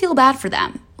do we feel bad for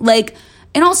them? Like,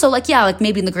 and also, like, yeah, like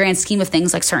maybe in the grand scheme of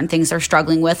things, like certain things they're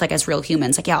struggling with, like as real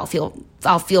humans, like, yeah,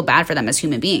 I'll feel bad for them as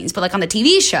human beings. But like on the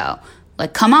TV show,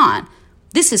 like, come on,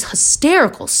 this is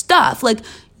hysterical stuff. Like,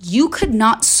 you could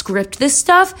not script this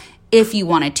stuff if you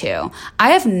wanted to.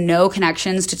 I have no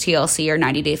connections to TLC or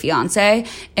 90 Day Fiancé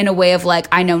in a way of like,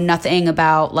 I know nothing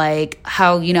about like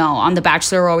how, you know, on The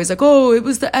Bachelor we're always like, oh, it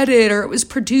was the edit or it was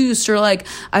produced or like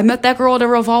I met that girl at a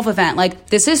Revolve event. Like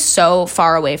this is so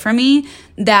far away from me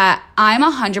that I'm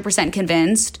 100%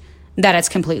 convinced that it's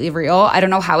completely real. I don't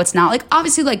know how it's not. Like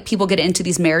obviously like people get into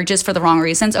these marriages for the wrong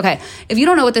reasons. Okay, if you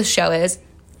don't know what this show is,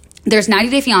 there's 90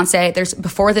 Day Fiancé, there's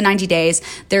before the 90 days,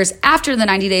 there's after the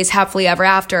 90 days, happily ever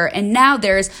after, and now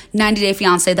there's 90 Day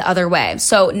Fiancé the other way.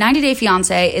 So 90 Day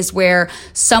Fiancé is where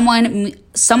someone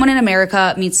in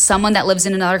America meets someone that lives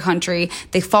in another country,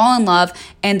 they fall in love,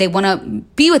 and they want to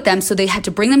be with them, so they had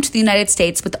to bring them to the United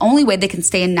States, but the only way they can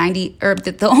stay in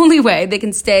the only way they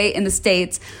can stay in the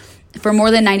States for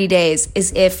more than 90 days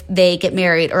is if they get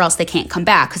married or else they can't come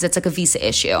back because it's like a visa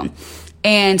issue.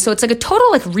 And so it's like a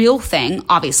total like real thing.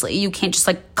 Obviously, you can't just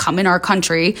like come in our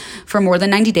country for more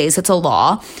than 90 days. It's a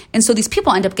law. And so these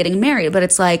people end up getting married, but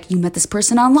it's like you met this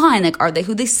person online. Like, are they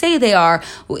who they say they are?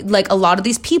 Like a lot of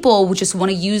these people would just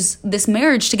want to use this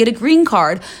marriage to get a green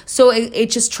card. So it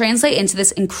just translates into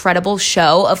this incredible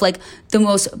show of like the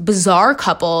most bizarre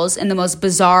couples and the most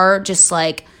bizarre just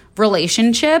like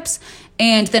relationships.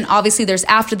 And then obviously there's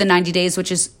after the 90 days,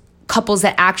 which is couples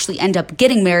that actually end up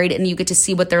getting married, and you get to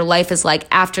see what their life is like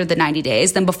after the 90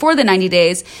 days. Then before the 90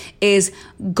 days is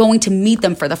going to meet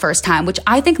them for the first time, which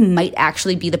I think might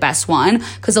actually be the best one,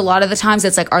 because a lot of the times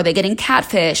it's like, are they getting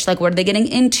catfished? Like, what are they getting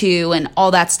into and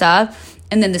all that stuff?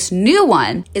 And then this new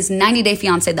one is 90 Day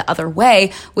Fiancé the other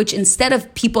way, which instead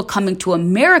of people coming to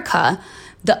America,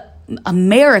 the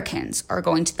Americans are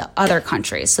going to the other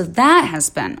countries. So that has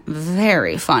been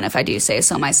very fun, if I do say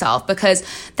so myself, because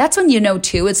that's when you know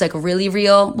too, it's like really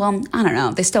real. Well, I don't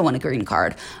know. They still want a green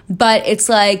card, but it's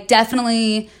like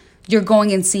definitely you're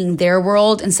going and seeing their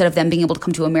world instead of them being able to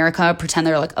come to America, pretend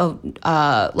they're like,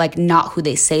 like not who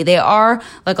they say they are.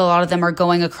 Like a lot of them are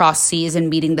going across seas and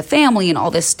meeting the family and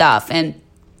all this stuff. And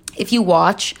if you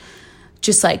watch,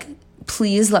 just like,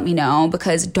 please let me know,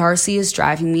 because Darcy is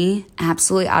driving me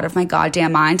absolutely out of my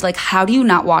goddamn mind. Like, how do you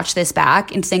not watch this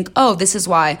back and think, oh, this is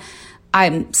why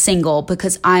I'm single,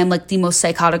 because I'm like the most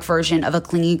psychotic version of a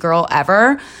clingy girl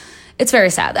ever? It's very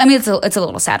sad. I mean, it's a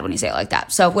little sad when you say it like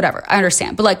that. So whatever, I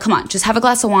understand. But like, come on, just have a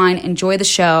glass of wine, enjoy the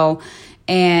show,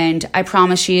 and I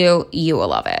promise you, you will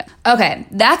love it. Okay,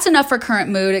 that's enough for current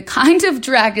mood. It kind of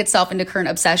dragged itself into current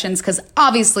obsessions, because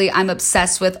obviously I'm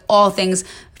obsessed with all things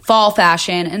fall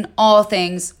fashion and all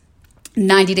things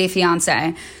 90 Day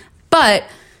Fiancé. But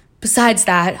besides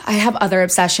that, I have other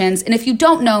obsessions. And if you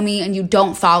don't know me and you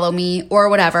don't follow me or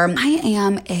whatever, I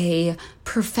am a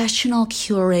professional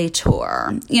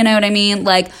curator. You know what I mean?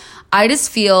 Like, I just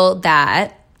feel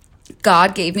that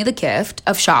God gave me the gift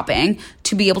of shopping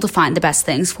to be able to find the best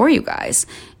things for you guys.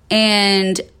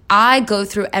 And I go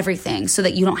through everything so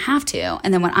that you don't have to.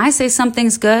 And then when I say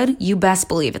something's good, you best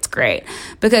believe it's great.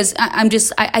 Because I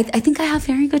think I have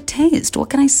very good taste. What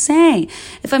can I say?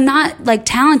 If I'm not like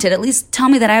talented, at least tell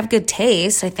me that I have good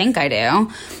taste. I think I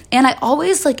do. And I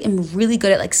always like am really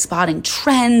good at like spotting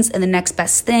trends and the next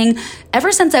best thing.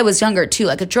 Ever since I was younger too,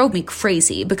 like it drove me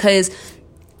crazy, because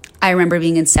I remember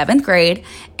being in 7th grade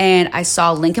and I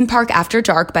saw Linkin Park After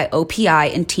Dark by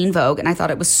OPI in Teen Vogue, and I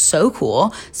thought it was so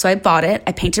cool. So I bought it,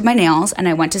 I painted my nails, and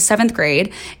I went to 7th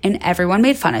grade and everyone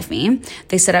made fun of me.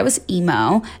 They said I was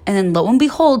emo, and then lo and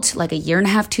behold, like a year and a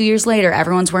half, 2 years later,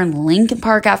 everyone's wearing Linkin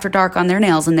Park After Dark on their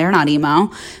nails and they're not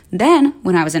emo. Then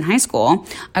when I was in high school,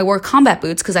 I wore combat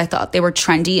boots because I thought they were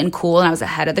trendy and cool and I was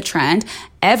ahead of the trend.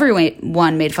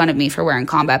 Everyone made fun of me for wearing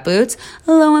combat boots.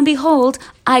 Lo and behold,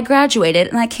 I graduated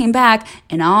and I came back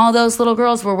and all those little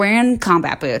girls were wearing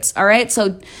combat boots. All right.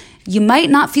 So you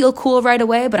might not feel cool right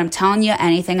away, but I'm telling you,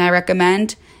 anything I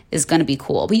recommend is going to be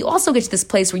cool. But you also get to this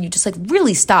place where you just like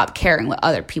really stop caring what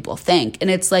other people think.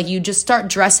 And it's like you just start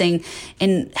dressing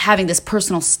and having this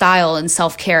personal style and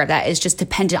self-care that is just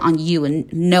dependent on you and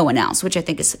no one else, which I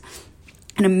think is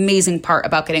an amazing part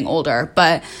about getting older.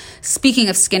 But speaking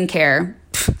of skincare,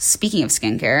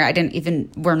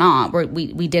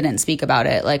 we didn't speak about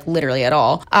it like literally at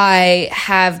all. I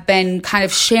have been kind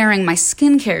of sharing my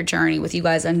skincare journey with you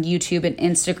guys on YouTube and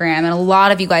Instagram. And a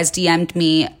lot of you guys DM'd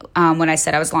me when I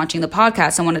said I was launching the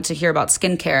podcast and wanted to hear about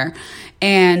skincare.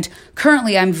 And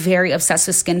currently I'm very obsessed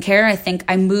with skincare. I think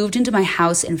I moved into my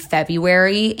house in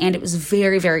February and it was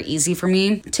very, very easy for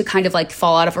me to kind of like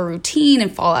fall out of a routine and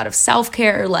fall out of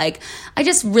self-care. Like I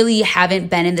just really haven't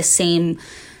been in the same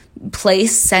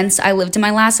place since I lived in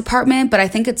my last apartment, but I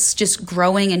think it's just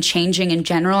growing and changing in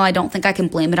general. I don't think I can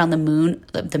blame it on the move,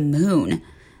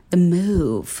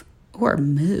 or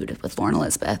mood with Lauren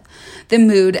Elizabeth, the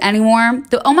mood anymore.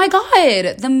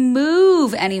 The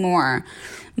move anymore.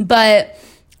 But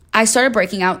I started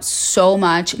breaking out so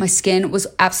much. My skin was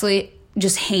absolutely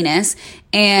just heinous.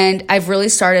 And I've really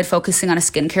started focusing on a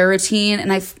skincare routine.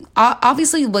 And I've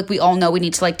obviously, like we all know, we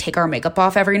need to like take our makeup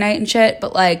off every night and shit.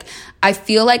 But like, I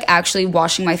feel like actually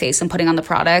washing my face and putting on the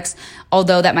products,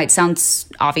 although that might sound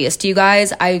obvious to you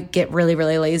guys, I get really,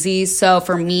 really lazy. So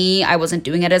for me, I wasn't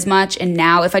doing it as much. And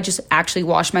now if I just actually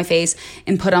wash my face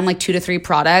and put on like 2 to 3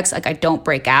 products, like I don't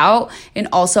break out. And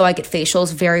also I get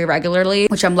facials very regularly,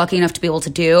 which I'm lucky enough to be able to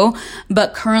do.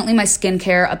 But currently my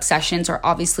skincare obsessions are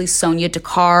obviously Sonia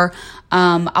Dakar.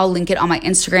 I'll link it on my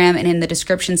Instagram and in the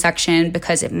description section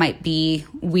because it might be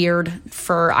weird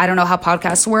I don't know how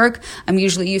podcasts work. I'm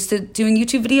usually used to doing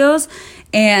YouTube videos,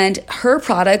 and her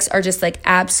products are just like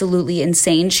absolutely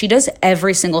insane. She does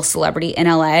every single celebrity in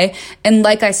LA. And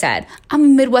like I said, I'm a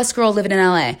Midwest girl living in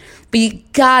LA, but you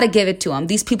gotta give it to them.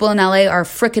 These people in LA are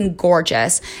freaking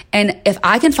gorgeous. And if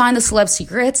I can find the celeb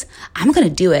secrets, I'm gonna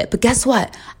do it. But guess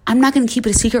what? I'm not gonna keep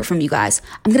it a secret from you guys.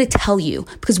 I'm gonna tell you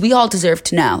because we all deserve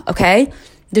to know, okay?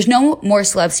 There's no more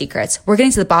celeb secrets. We're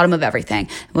getting to the bottom of everything.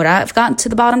 What I've gotten to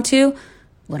the bottom to,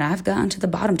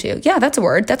 yeah, that's a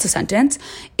word, that's a sentence,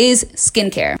 is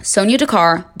skincare. Sonia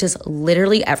Dakar does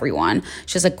literally everyone.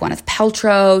 She's like Gwyneth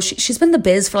Paltrow. She's been in the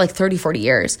biz for like 30, 40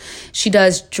 years. She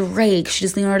does Drake. She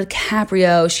does Leonardo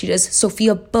DiCaprio. She does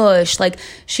Sophia Bush. Like,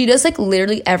 she does like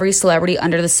literally every celebrity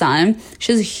under the sun.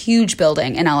 She has a huge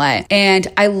building in LA. And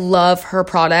I love her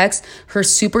products. Her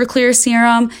super clear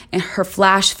serum and her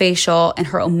flash facial and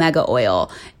her omega oil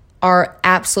are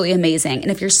absolutely amazing.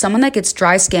 And if you're someone that gets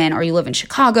dry skin, or you live in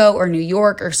Chicago or New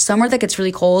York or somewhere that gets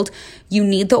really cold, you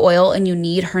need the oil and you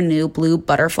need her new blue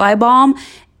butterfly balm.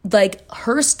 Like,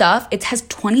 her stuff, it has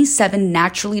 27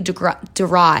 naturally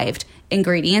derived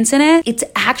ingredients in it. It's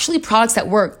actually products that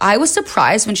work. I was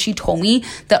surprised when she told me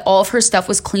that all of her stuff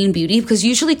was clean beauty, because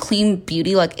usually clean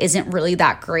beauty like isn't really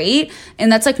that great.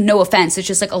 And that's like no offense. It's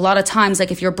just like a lot of times,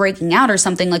 like if you're breaking out or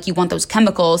something, like you want those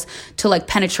chemicals to like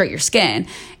penetrate your skin.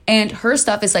 And her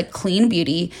stuff is like clean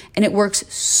beauty and it works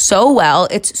so well.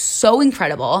 It's so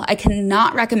incredible. I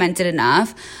cannot recommend it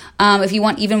enough. If you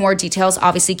want even more details,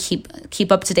 obviously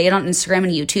keep up to date on Instagram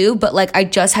and YouTube. But like, I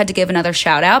just had to give another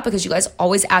shout out because you guys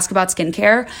always ask about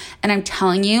skincare. And I'm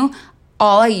telling you,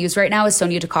 all I use right now is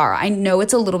Sonia Dakar. I know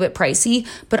it's a little bit pricey,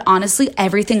 but honestly,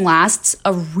 everything lasts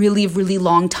a really, really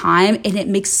long time and it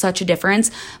makes such a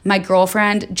difference. My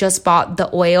girlfriend just bought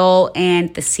the oil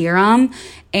and the serum,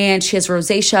 and she has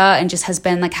rosacea and just has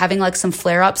been like having like some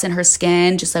flare-ups in her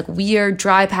skin, just like weird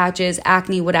dry patches,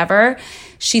 acne, whatever.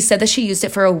 She said that she used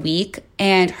it for a week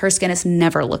and her skin has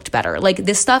never looked better. Like,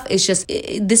 this stuff is just,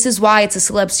 this is why it's a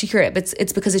celeb secret.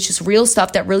 It's because it's just real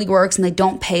stuff that really works, and they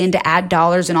don't pay into ad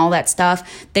dollars and all that stuff.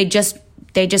 They just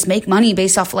make money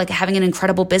based off of like having an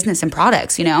incredible business and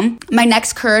products, you know? My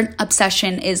next current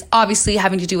obsession is obviously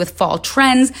having to do with fall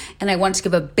trends. And I want to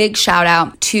give a big shout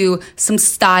out to some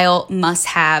style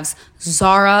must-haves.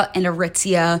 Zara and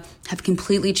Aritzia have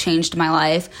completely changed my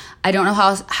life. I don't know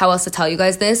how else to tell you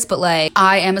guys this, but like,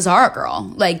 I am a Zara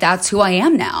girl. Like, that's who I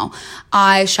am now.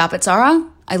 I shop at Zara.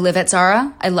 I live at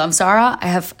Zara. I love Zara. I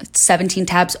have 17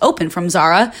 tabs open from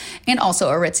Zara and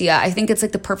also Aritzia. I think it's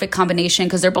like the perfect combination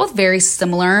because they're both very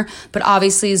similar, but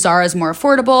obviously Zara is more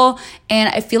affordable. And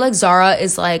I feel like Zara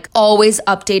is like always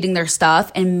updating their stuff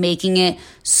and making it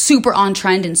super on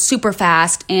trend and super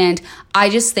fast. And I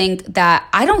just think that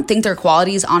I don't think their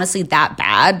quality is honestly that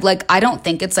bad. Like, I don't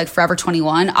think it's like Forever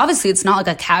 21. Obviously, it's not like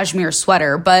a cashmere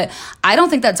sweater, but I don't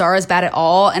think that Zara is bad at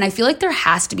all. And I feel like there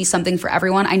has to be something for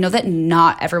everyone. I know that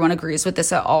not everyone agrees with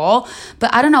this at all,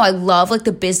 but I don't know. I love like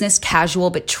the business casual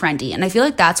but trendy. And I feel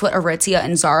like that's what Aritzia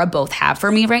and Zara both have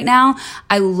for me right now.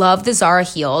 I love the Zara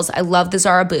heels. I love the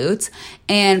Zara boots.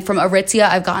 And from Aritzia,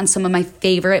 I've gotten some of my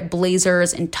favorite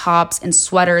blazers and tops and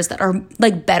sweaters that are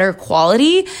like better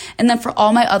quality. And then for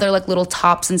all my other like little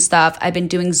tops and stuff, I've been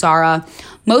doing Zara.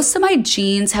 Most of my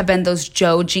jeans have been those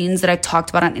Joe jeans that I've talked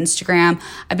about on Instagram.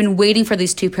 I've been waiting for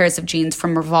these 2 pairs of jeans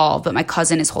from Revolve, but my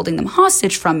cousin is holding them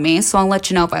hostage from me, so I'll let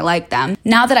you know if I like them.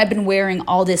 Now that I've been wearing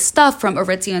all this stuff from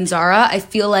Aritzia and Zara, I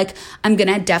feel like I'm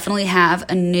gonna definitely have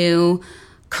a new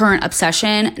current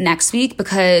obsession next week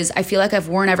because I feel like I've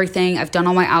worn everything. I've done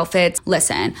all my outfits.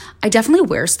 Listen, I definitely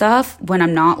wear stuff when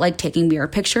I'm not like taking mirror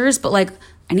pictures, but like,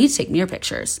 I need to take mirror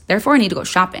pictures. Therefore, I need to go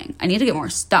shopping. I need to get more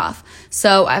stuff.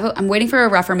 So I'm waiting for a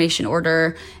Reformation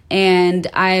order, and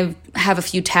I have a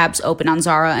few tabs open on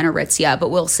Zara and Aritzia, but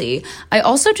we'll see. I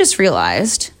also just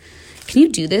realized, can you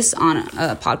do this on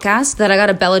a podcast, that I got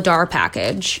a Bella Dar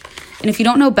package. And if you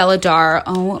don't know Bella Dar,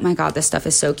 oh my God, this stuff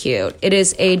is so cute. It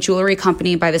is a jewelry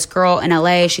company by this girl in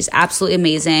LA. She's absolutely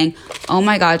amazing. Oh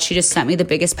my God, she just sent me the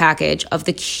biggest package of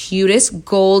the cutest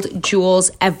gold jewels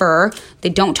ever. They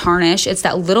don't tarnish. It's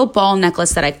that little ball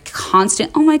necklace that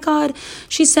oh my God,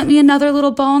 she sent me another little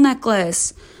ball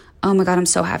necklace. Oh my God, I'm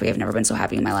so happy. I've never been so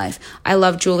happy in my life. I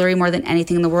love jewelry more than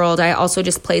anything in the world. I also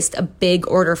just placed a big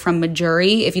order from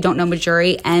Mejuri. If you don't know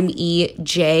Mejuri,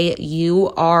 Mejuri,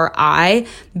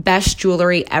 best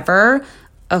jewelry ever.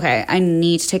 Okay, I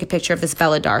need to take a picture of this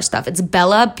Bella Dar stuff. It's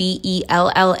Bella,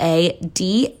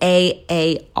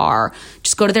 BellaDaar.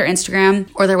 Just go to their Instagram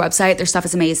or their website. Their stuff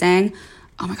is amazing.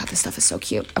 Oh my God, this stuff is so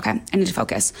cute. Okay, I need to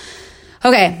focus.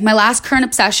 Okay, my last current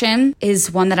obsession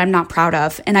is one that I'm not proud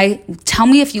of. And tell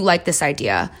me if you like this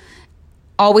idea.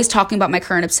 Always talking about my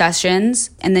current obsessions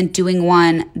and then doing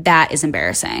one that is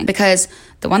embarrassing. Because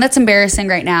the one that's embarrassing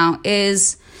right now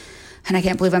is, and I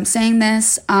can't believe I'm saying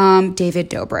this, David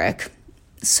Dobrik.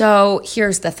 So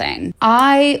here's the thing.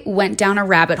 I went down a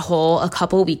rabbit hole a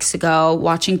couple weeks ago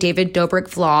watching David Dobrik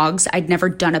vlogs. I'd never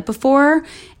done it before.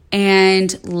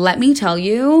 And let me tell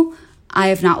you, I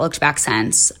have not looked back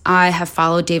since. I have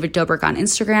followed David Dobrik on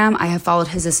Instagram. I have followed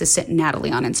his assistant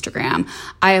Natalie on Instagram.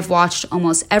 I have watched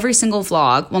almost every single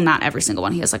vlog. Well, not every single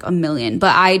one. He has like a million.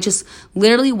 But I just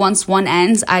literally, once one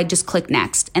ends, I just click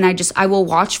next. And I will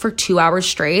watch for 2 hours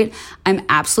straight. I'm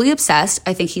absolutely obsessed.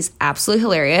 I think he's absolutely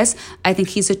hilarious. I think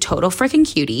he's a total freaking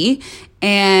cutie.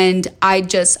 And I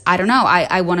don't know.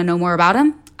 I want to know more about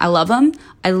him. I love him.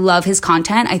 I love his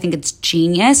content. I think it's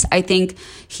genius. I think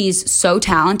he's so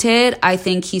talented. I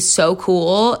think he's so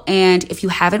cool. And if you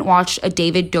haven't watched a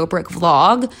David Dobrik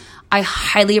vlog, I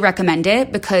highly recommend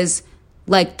it because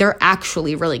like they're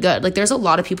actually really good. Like there's a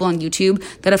lot of people on YouTube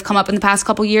that have come up in the past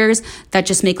couple years that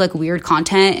just make like weird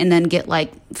content and then get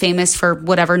like famous for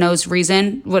whatever knows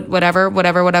reason, whatever.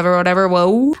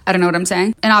 Whoa, I don't know what I'm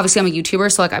saying. And obviously I'm a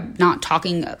YouTuber, so like I'm not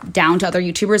talking down to other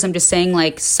YouTubers. I'm just saying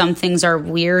like some things are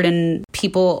weird and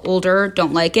people older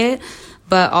don't like it.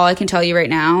 But all I can tell you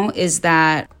right now is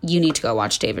that you need to go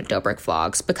watch David Dobrik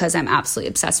vlogs because I'm absolutely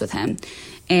obsessed with him.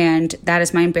 And that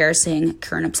is my embarrassing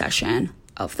current obsession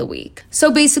of the week. So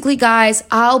basically, guys,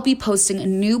 I'll be posting a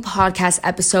new podcast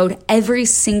episode every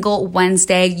single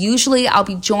Wednesday. Usually I'll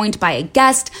be joined by a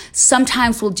guest.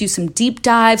 Sometimes we'll do some deep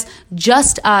dives,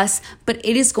 just us, but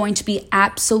it is going to be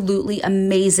absolutely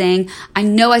amazing. I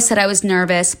know I said I was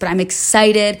nervous, but I'm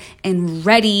excited and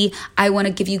ready. I want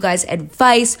to give you guys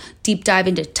advice, deep dive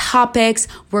into topics.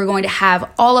 We're going to have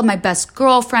all of my best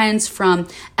girlfriends from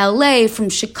LA, from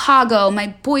Chicago,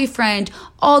 my boyfriend,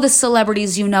 all the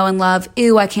celebrities you know and love.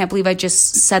 Ew, I can't believe I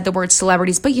just said the word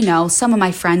celebrities, but you know, some of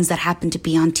my friends that happen to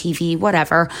be on TV,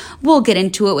 whatever. We'll get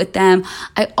into it with them.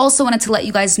 I also wanted to let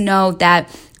you guys know that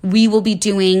we will be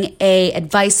doing a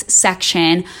advice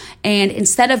section. And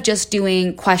instead of just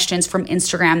doing questions from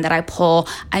Instagram that I pull,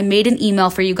 I made an email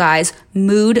for you guys,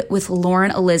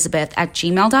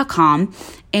 moodwithlaurenelizabeth@gmail.com.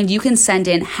 And you can send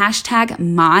in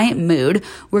 #mymood,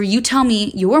 where you tell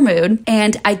me your mood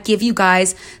and I give you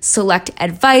guys select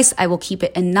advice. I will keep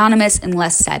it anonymous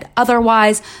unless said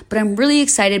otherwise, but I'm really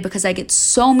excited because I get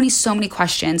so many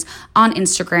questions on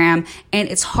Instagram and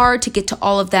it's hard to get to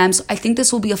all of them. So I think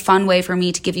this will be a fun way for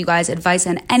me to give you guys advice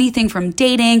on anything from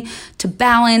dating to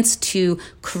balance to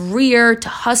career to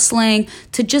hustling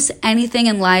to just anything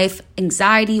in life,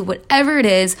 anxiety, whatever it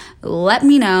is, let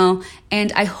me know.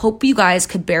 And I hope you guys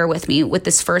could bear with me with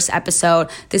this first episode.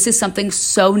 This is something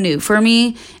so new for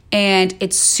me. And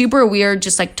it's super weird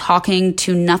just like talking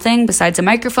to nothing besides a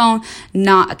microphone,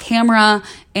 not a camera.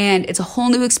 And it's a whole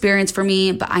new experience for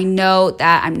me. But I know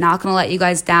that I'm not going to let you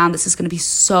guys down. This is going to be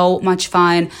so much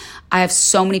fun. I have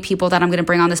so many people that I'm going to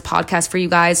bring on this podcast for you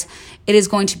guys. It is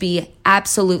going to be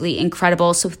absolutely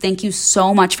incredible. So thank you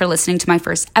so much for listening to my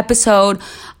first episode.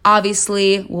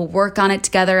 Obviously, we'll work on it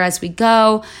together as we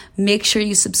go. Make sure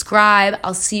you subscribe.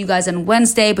 I'll see you guys on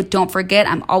Wednesday, but don't forget,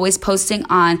 I'm always posting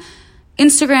on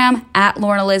Instagram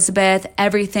 @LaurenElizabeth.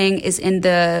 Everything is in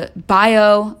the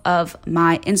bio of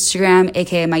my Instagram,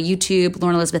 aka my YouTube,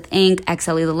 Lauren Elizabeth Inc.,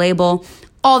 XLE the label.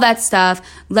 All that stuff.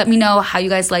 Let me know how you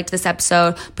guys liked this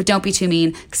episode, but don't be too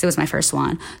mean because it was my first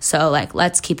one. So like,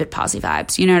 let's keep it posy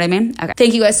vibes. You know what I mean? Okay.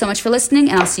 Thank you guys so much for listening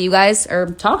and I'll see you guys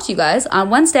or talk to you guys on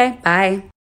Wednesday. Bye.